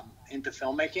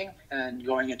filmmaking and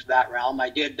going into that realm.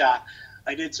 I did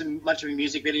much of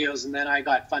music videos, and then I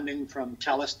got funding from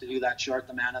TELUS to do that short,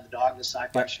 The Man and the Dog, the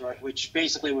sci-fi short, which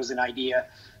basically was an idea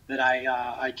that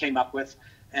I came up with.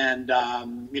 And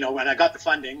you know, when I got the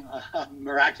funding,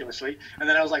 miraculously, and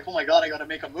then I was like, oh my God, I got to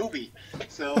make a movie.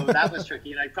 So that was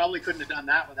tricky, and I probably couldn't have done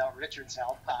that without Richard's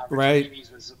help. Richard Davies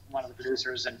was one of the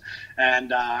producers,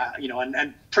 and you know,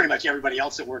 and pretty much everybody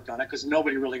else that worked on it, because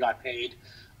nobody really got paid.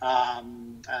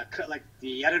 Like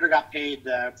the editor got paid,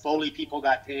 the Foley people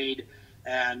got paid,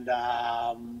 and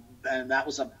that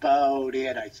was about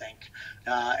it, I think.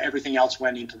 Everything else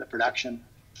went into the production.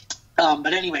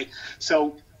 But anyway,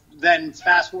 so. Then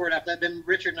fast forward after that, then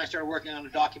Richard and I started working on a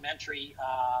documentary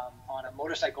on a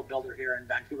motorcycle builder here in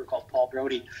Vancouver called Paul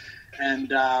Brody. And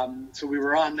so we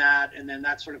were on that, and then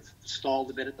that sort of stalled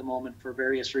a bit at the moment for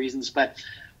various reasons. But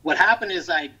what happened is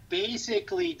I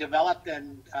basically developed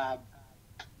a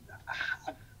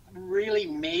really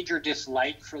major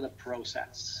dislike for the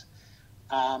process.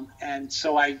 And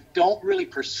so I don't really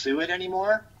pursue it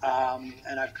anymore.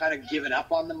 And I've kind of given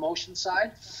up on the motion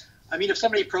side. I mean, if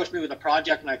somebody approached me with a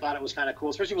project and I thought it was kind of cool,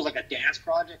 especially if it was like a dance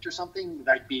project or something,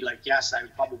 I'd be like, yes, I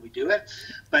would probably do it.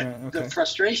 But the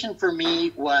frustration for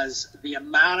me was the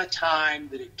amount of time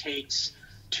that it takes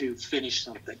to finish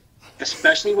something,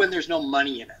 especially when there's no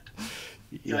money in it.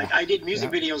 Yeah. Like I did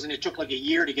music videos and it took like a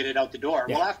year to get it out the door.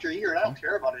 Yeah. Well, after a year, I don't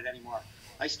care about it anymore.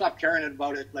 I stopped caring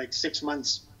about it like 6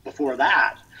 months before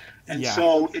that. And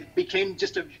so it became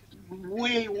just a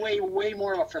way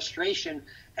more of a frustration,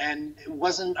 and it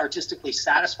wasn't artistically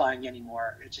satisfying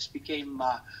anymore. It just became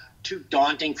too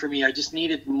daunting for me. I just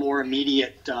needed more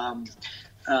immediate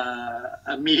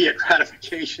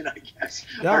gratification, I guess,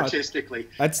 artistically.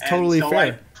 That's totally fair.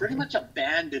 I pretty much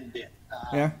abandoned it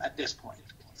at this point.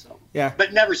 So,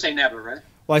 but never say never, right?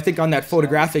 Well, I think on that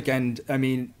photographic end, I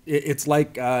mean, it's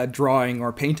like drawing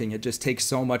or painting. It just takes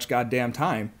so much goddamn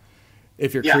time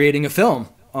if you're creating a film.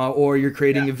 Or you're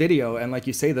creating a video, and like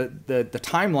you say, the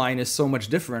timeline is so much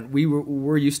different.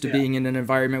 We're used to being in an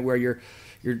environment where you're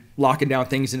locking down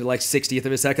things into like 60th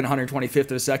of a second, 125th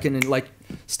of a second, and like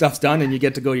stuff's done, and you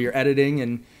get to go to your editing,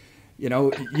 and you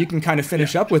know you can kind of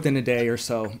finish up within a day or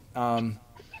so.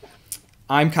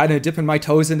 I'm kind of dipping my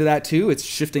toes into that too. It's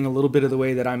shifting a little bit of the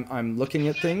way that I'm looking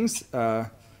at things.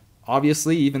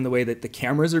 Obviously, even the way that the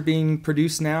cameras are being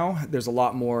produced now, there's a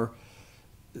lot more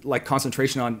like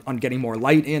concentration on getting more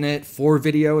light in it for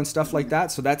video and stuff like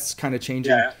that. So that's kind of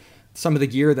changing some of the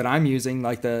gear that I'm using,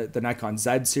 like the Nikon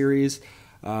Z series.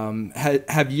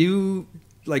 Have you,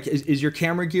 like, is your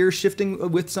camera gear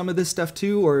shifting with some of this stuff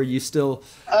too, or are you still?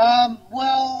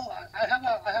 Well, I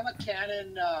have a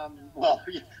Canon. Well,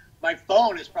 my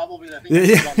phone is probably the thing I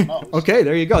use the most. Okay,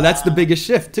 there you go. That's the biggest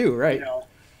shift too, right? You know,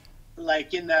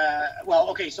 like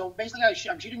okay, so basically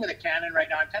I'm shooting with a Canon right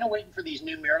now. I'm kind of waiting for these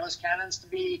new mirrorless Canons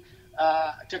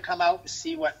to come out to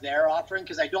see what they're offering,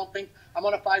 because I don't think I'm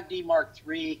on a 5D Mark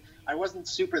III. I wasn't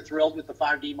super thrilled with the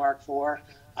 5D Mark IV,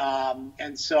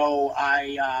 and so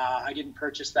I didn't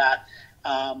purchase that.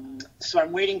 So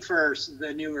I'm waiting for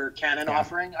the newer Canon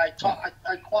offering. I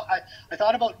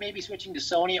thought about maybe switching to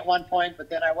Sony at one point, but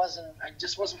then it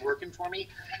just wasn't working for me.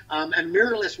 And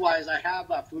mirrorless wise, I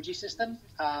have a Fuji system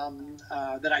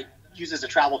that I use as a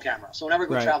travel camera. So whenever I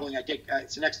go traveling, I take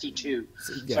it's an XT2.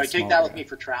 So I take that with me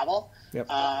for travel. Yep.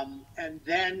 And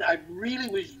then I really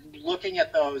was looking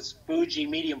at those Fuji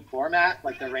medium format,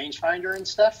 like the rangefinder and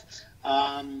stuff.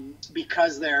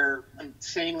 Because they're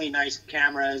insanely nice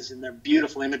cameras and they're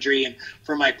beautiful imagery and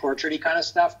for my portrait-y kind of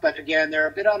stuff. But again, they're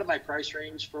a bit out of my price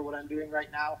range for what I'm doing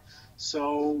right now.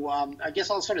 So I guess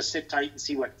I'll sort of sit tight and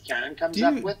see what Canon comes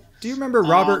up with. Do you remember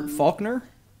Robert Faulkner?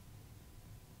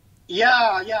 Yeah,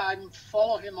 I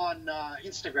follow him on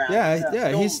Instagram.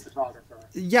 He's a photographer.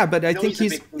 Yeah, but I think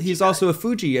he's also a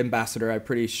Fuji ambassador, I'm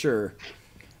pretty sure.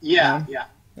 Yeah.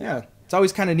 It's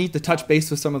always kind of neat to touch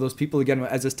base with some of those people again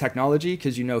as this technology,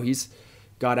 because he's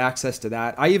got access to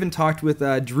that. I even talked with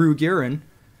Drew Guerin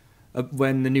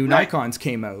when the new Nikons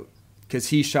came out, because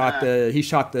he shot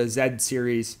the Z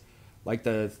series, like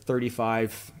the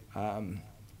 35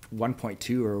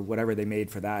 1.2 or whatever they made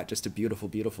for that. Just a beautiful,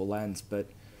 beautiful lens. But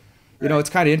it's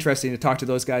kind of interesting to talk to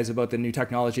those guys about the new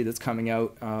technology that's coming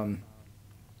out,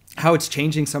 how it's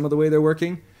changing some of the way they're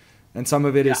working, and some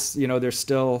of it is they're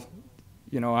still.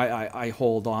 I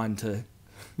hold on to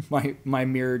my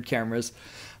mirrored cameras.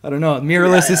 I don't know.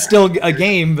 Mirrorless is still a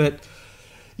game, but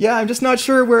I'm just not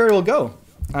sure where it'll go.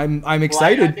 I'm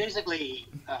excited. Well, I basically,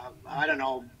 I don't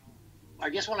know. I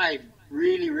guess when I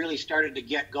really started to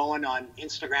get going on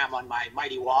Instagram on my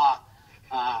Mighty Wah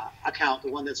account,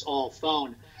 the one that's all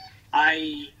phone,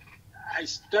 I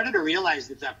started to realize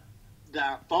that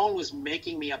the phone was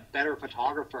making me a better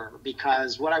photographer,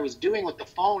 because what I was doing with the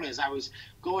phone is I was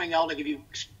going out, like if you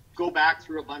go back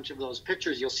through a bunch of those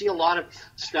pictures, you'll see a lot of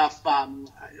stuff,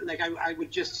 like I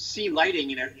would just see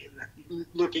lighting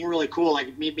looking really cool,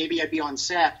 like maybe I'd be on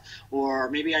set, or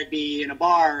maybe I'd be in a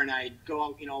bar and I'd go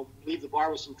out, leave the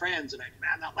bar with some friends, and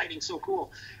man, that lighting's so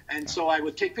cool. And so I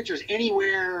would take pictures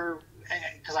anywhere,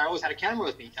 because I always had a camera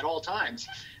with me at all times.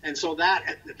 And so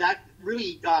that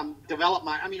really developed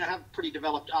I have a pretty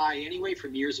developed eye anyway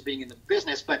from years of being in the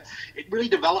business, but it really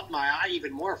developed my eye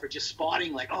even more for just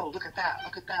spotting, like, oh, look at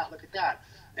that.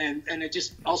 And it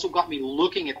just also got me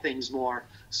looking at things more.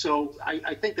 So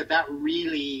I think that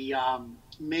really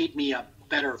made me a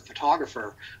better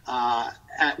photographer.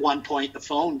 At one point, the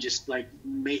phone just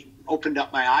opened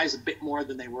up my eyes a bit more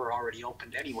than they were already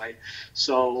opened anyway.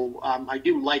 So I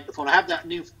do like the phone. I have that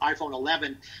new iPhone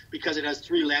 11 because it has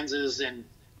 3 lenses, and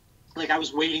I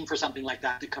was waiting for something like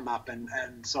that to come up, and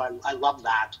so I love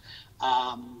that.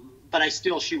 But I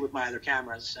still shoot with my other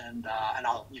cameras, and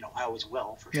I'll I always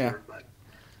will for sure. But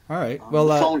all right, well,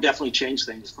 the phone definitely changed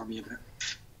things for me a bit.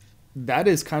 That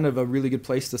is kind of a really good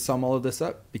place to sum all of this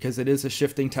up, because it is a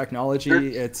shifting technology.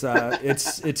 Sure.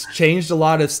 It's changed a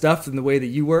lot of stuff in the way that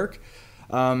you work.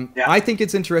 I think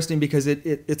it's interesting because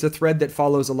it's a thread that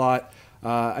follows a lot.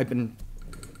 I've been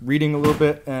reading a little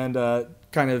bit and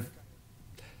kind of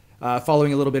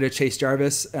following a little bit of Chase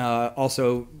Jarvis.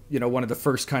 Also, one of the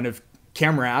first kind of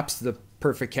camera apps, the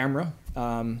Perfect Camera.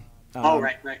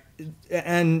 Right.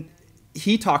 And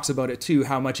he talks about it too,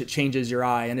 how much it changes your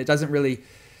eye, and it doesn't really.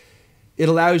 It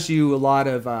allows you a lot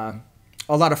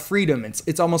of freedom.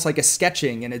 It's almost like a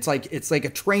sketching, and it's like a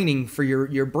training for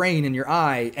your brain and your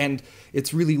eye, and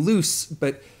it's really loose,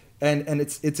 but and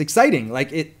it's exciting.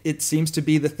 Like it seems to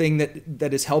be the thing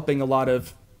that is helping a lot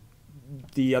of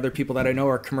the other people that I know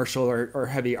are commercial or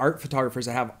heavy art photographers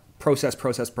that have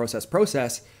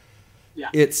process. Yeah.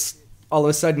 It's all of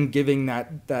a sudden giving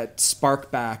that spark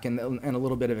back and a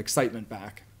little bit of excitement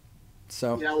back.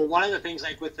 So one of the things,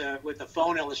 like with the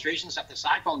phone illustration stuff, this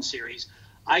iPhone series,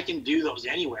 I can do those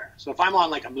anywhere. So if I'm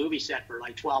on a movie set for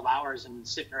 12 hours and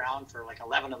sitting around for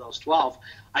 11 of those 12,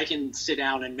 I can sit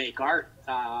down and make art.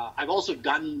 I've also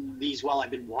done these while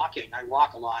I've been walking. I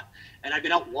walk a lot, and I've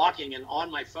been out walking, and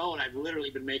on my phone I've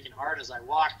literally been making art as I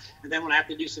walk. And then when I have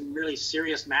to do some really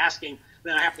serious masking,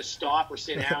 then I have to stop or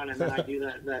sit down, and then I do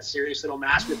the serious little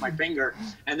mask with my finger,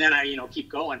 and then I keep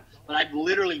going. But I've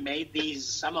literally made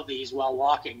some of these while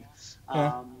walking.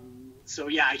 So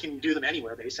I can do them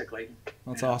anywhere basically.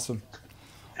 That's awesome.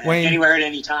 Wayne, anywhere at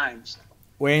any time.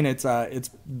 Wayne, it's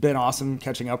been awesome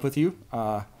catching up with you.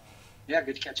 Yeah,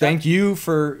 good to catch up. Thank you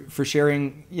for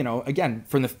sharing, you know, again,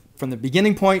 from the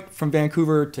beginning point from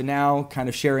Vancouver to now, kind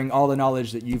of sharing all the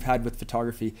knowledge that you've had with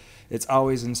photography. It's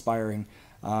always inspiring.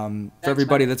 For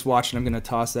everybody that's watching, I'm going to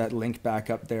toss that link back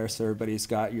up there so everybody's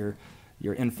got your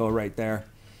info right there.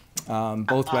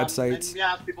 Both websites. And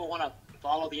yeah, if people want to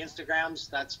follow the Instagrams,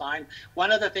 that's fine.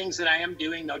 One of the things that I am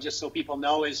doing, though, just so people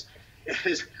know, is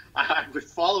I would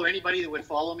follow anybody that would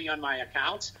follow me on my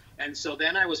accounts. And so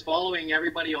then I was following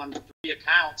everybody on 3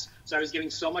 accounts. So I was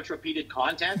getting so much repeated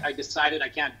content, I decided I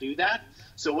can't do that.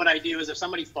 So what I do is if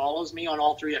somebody follows me on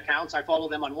all 3 accounts, I follow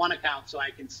them on 1 account so I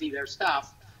can see their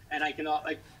stuff. And I can,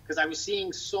 because I was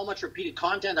seeing so much repeated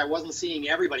content, I wasn't seeing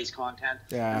everybody's content.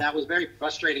 Yeah. And that was very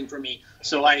frustrating for me.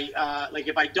 So I,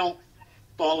 if I don't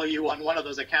follow you on one of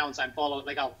those accounts, I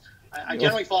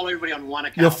generally follow everybody on 1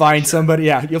 account. You'll find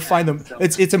somebody, you'll find them. So.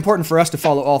 It's important for us to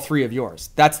follow all 3 of yours.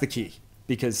 That's the key.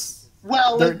 Because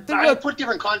I put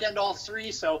different content all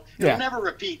 3, so it'll never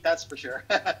repeat. That's for sure.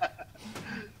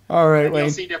 All right, Wayne.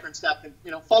 You'll see different stuff, and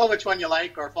follow which one you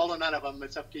like, or follow none of them.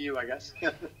 It's up to you, I guess.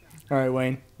 All right,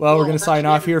 Wayne. Well, we're going to sign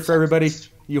off here for everybody.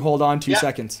 You hold on 2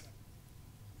 seconds.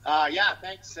 Yeah,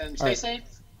 thanks, and stay safe.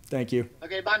 Thank you.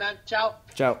 Okay, bye, man. Ciao.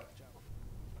 Ciao.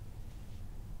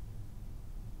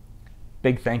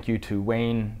 Big thank you to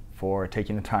Wayne for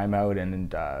taking the time out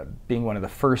and being one of the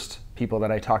first people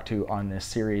that I talked to on this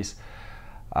series.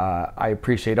 I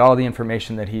appreciate all the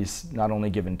information that he's not only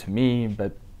given to me,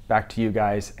 but back to you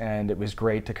guys, and it was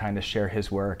great to kind of share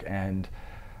his work and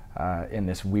in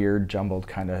this weird jumbled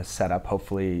kind of setup,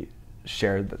 hopefully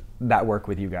share that work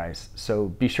with you guys. So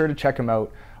be sure to check him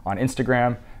out on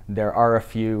Instagram. There are a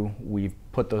few. We've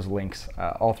put those links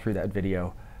all through that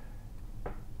video.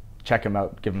 Check him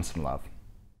out, give him some love.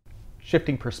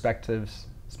 Shifting Perspectives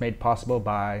is made possible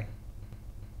by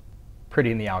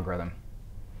Pretty in the Algorithm.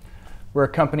 We're a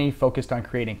company focused on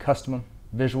creating custom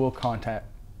visual content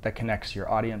that connects your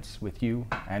audience with you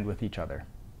and with each other.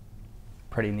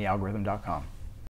 PrettyInTheAlgorithm.com.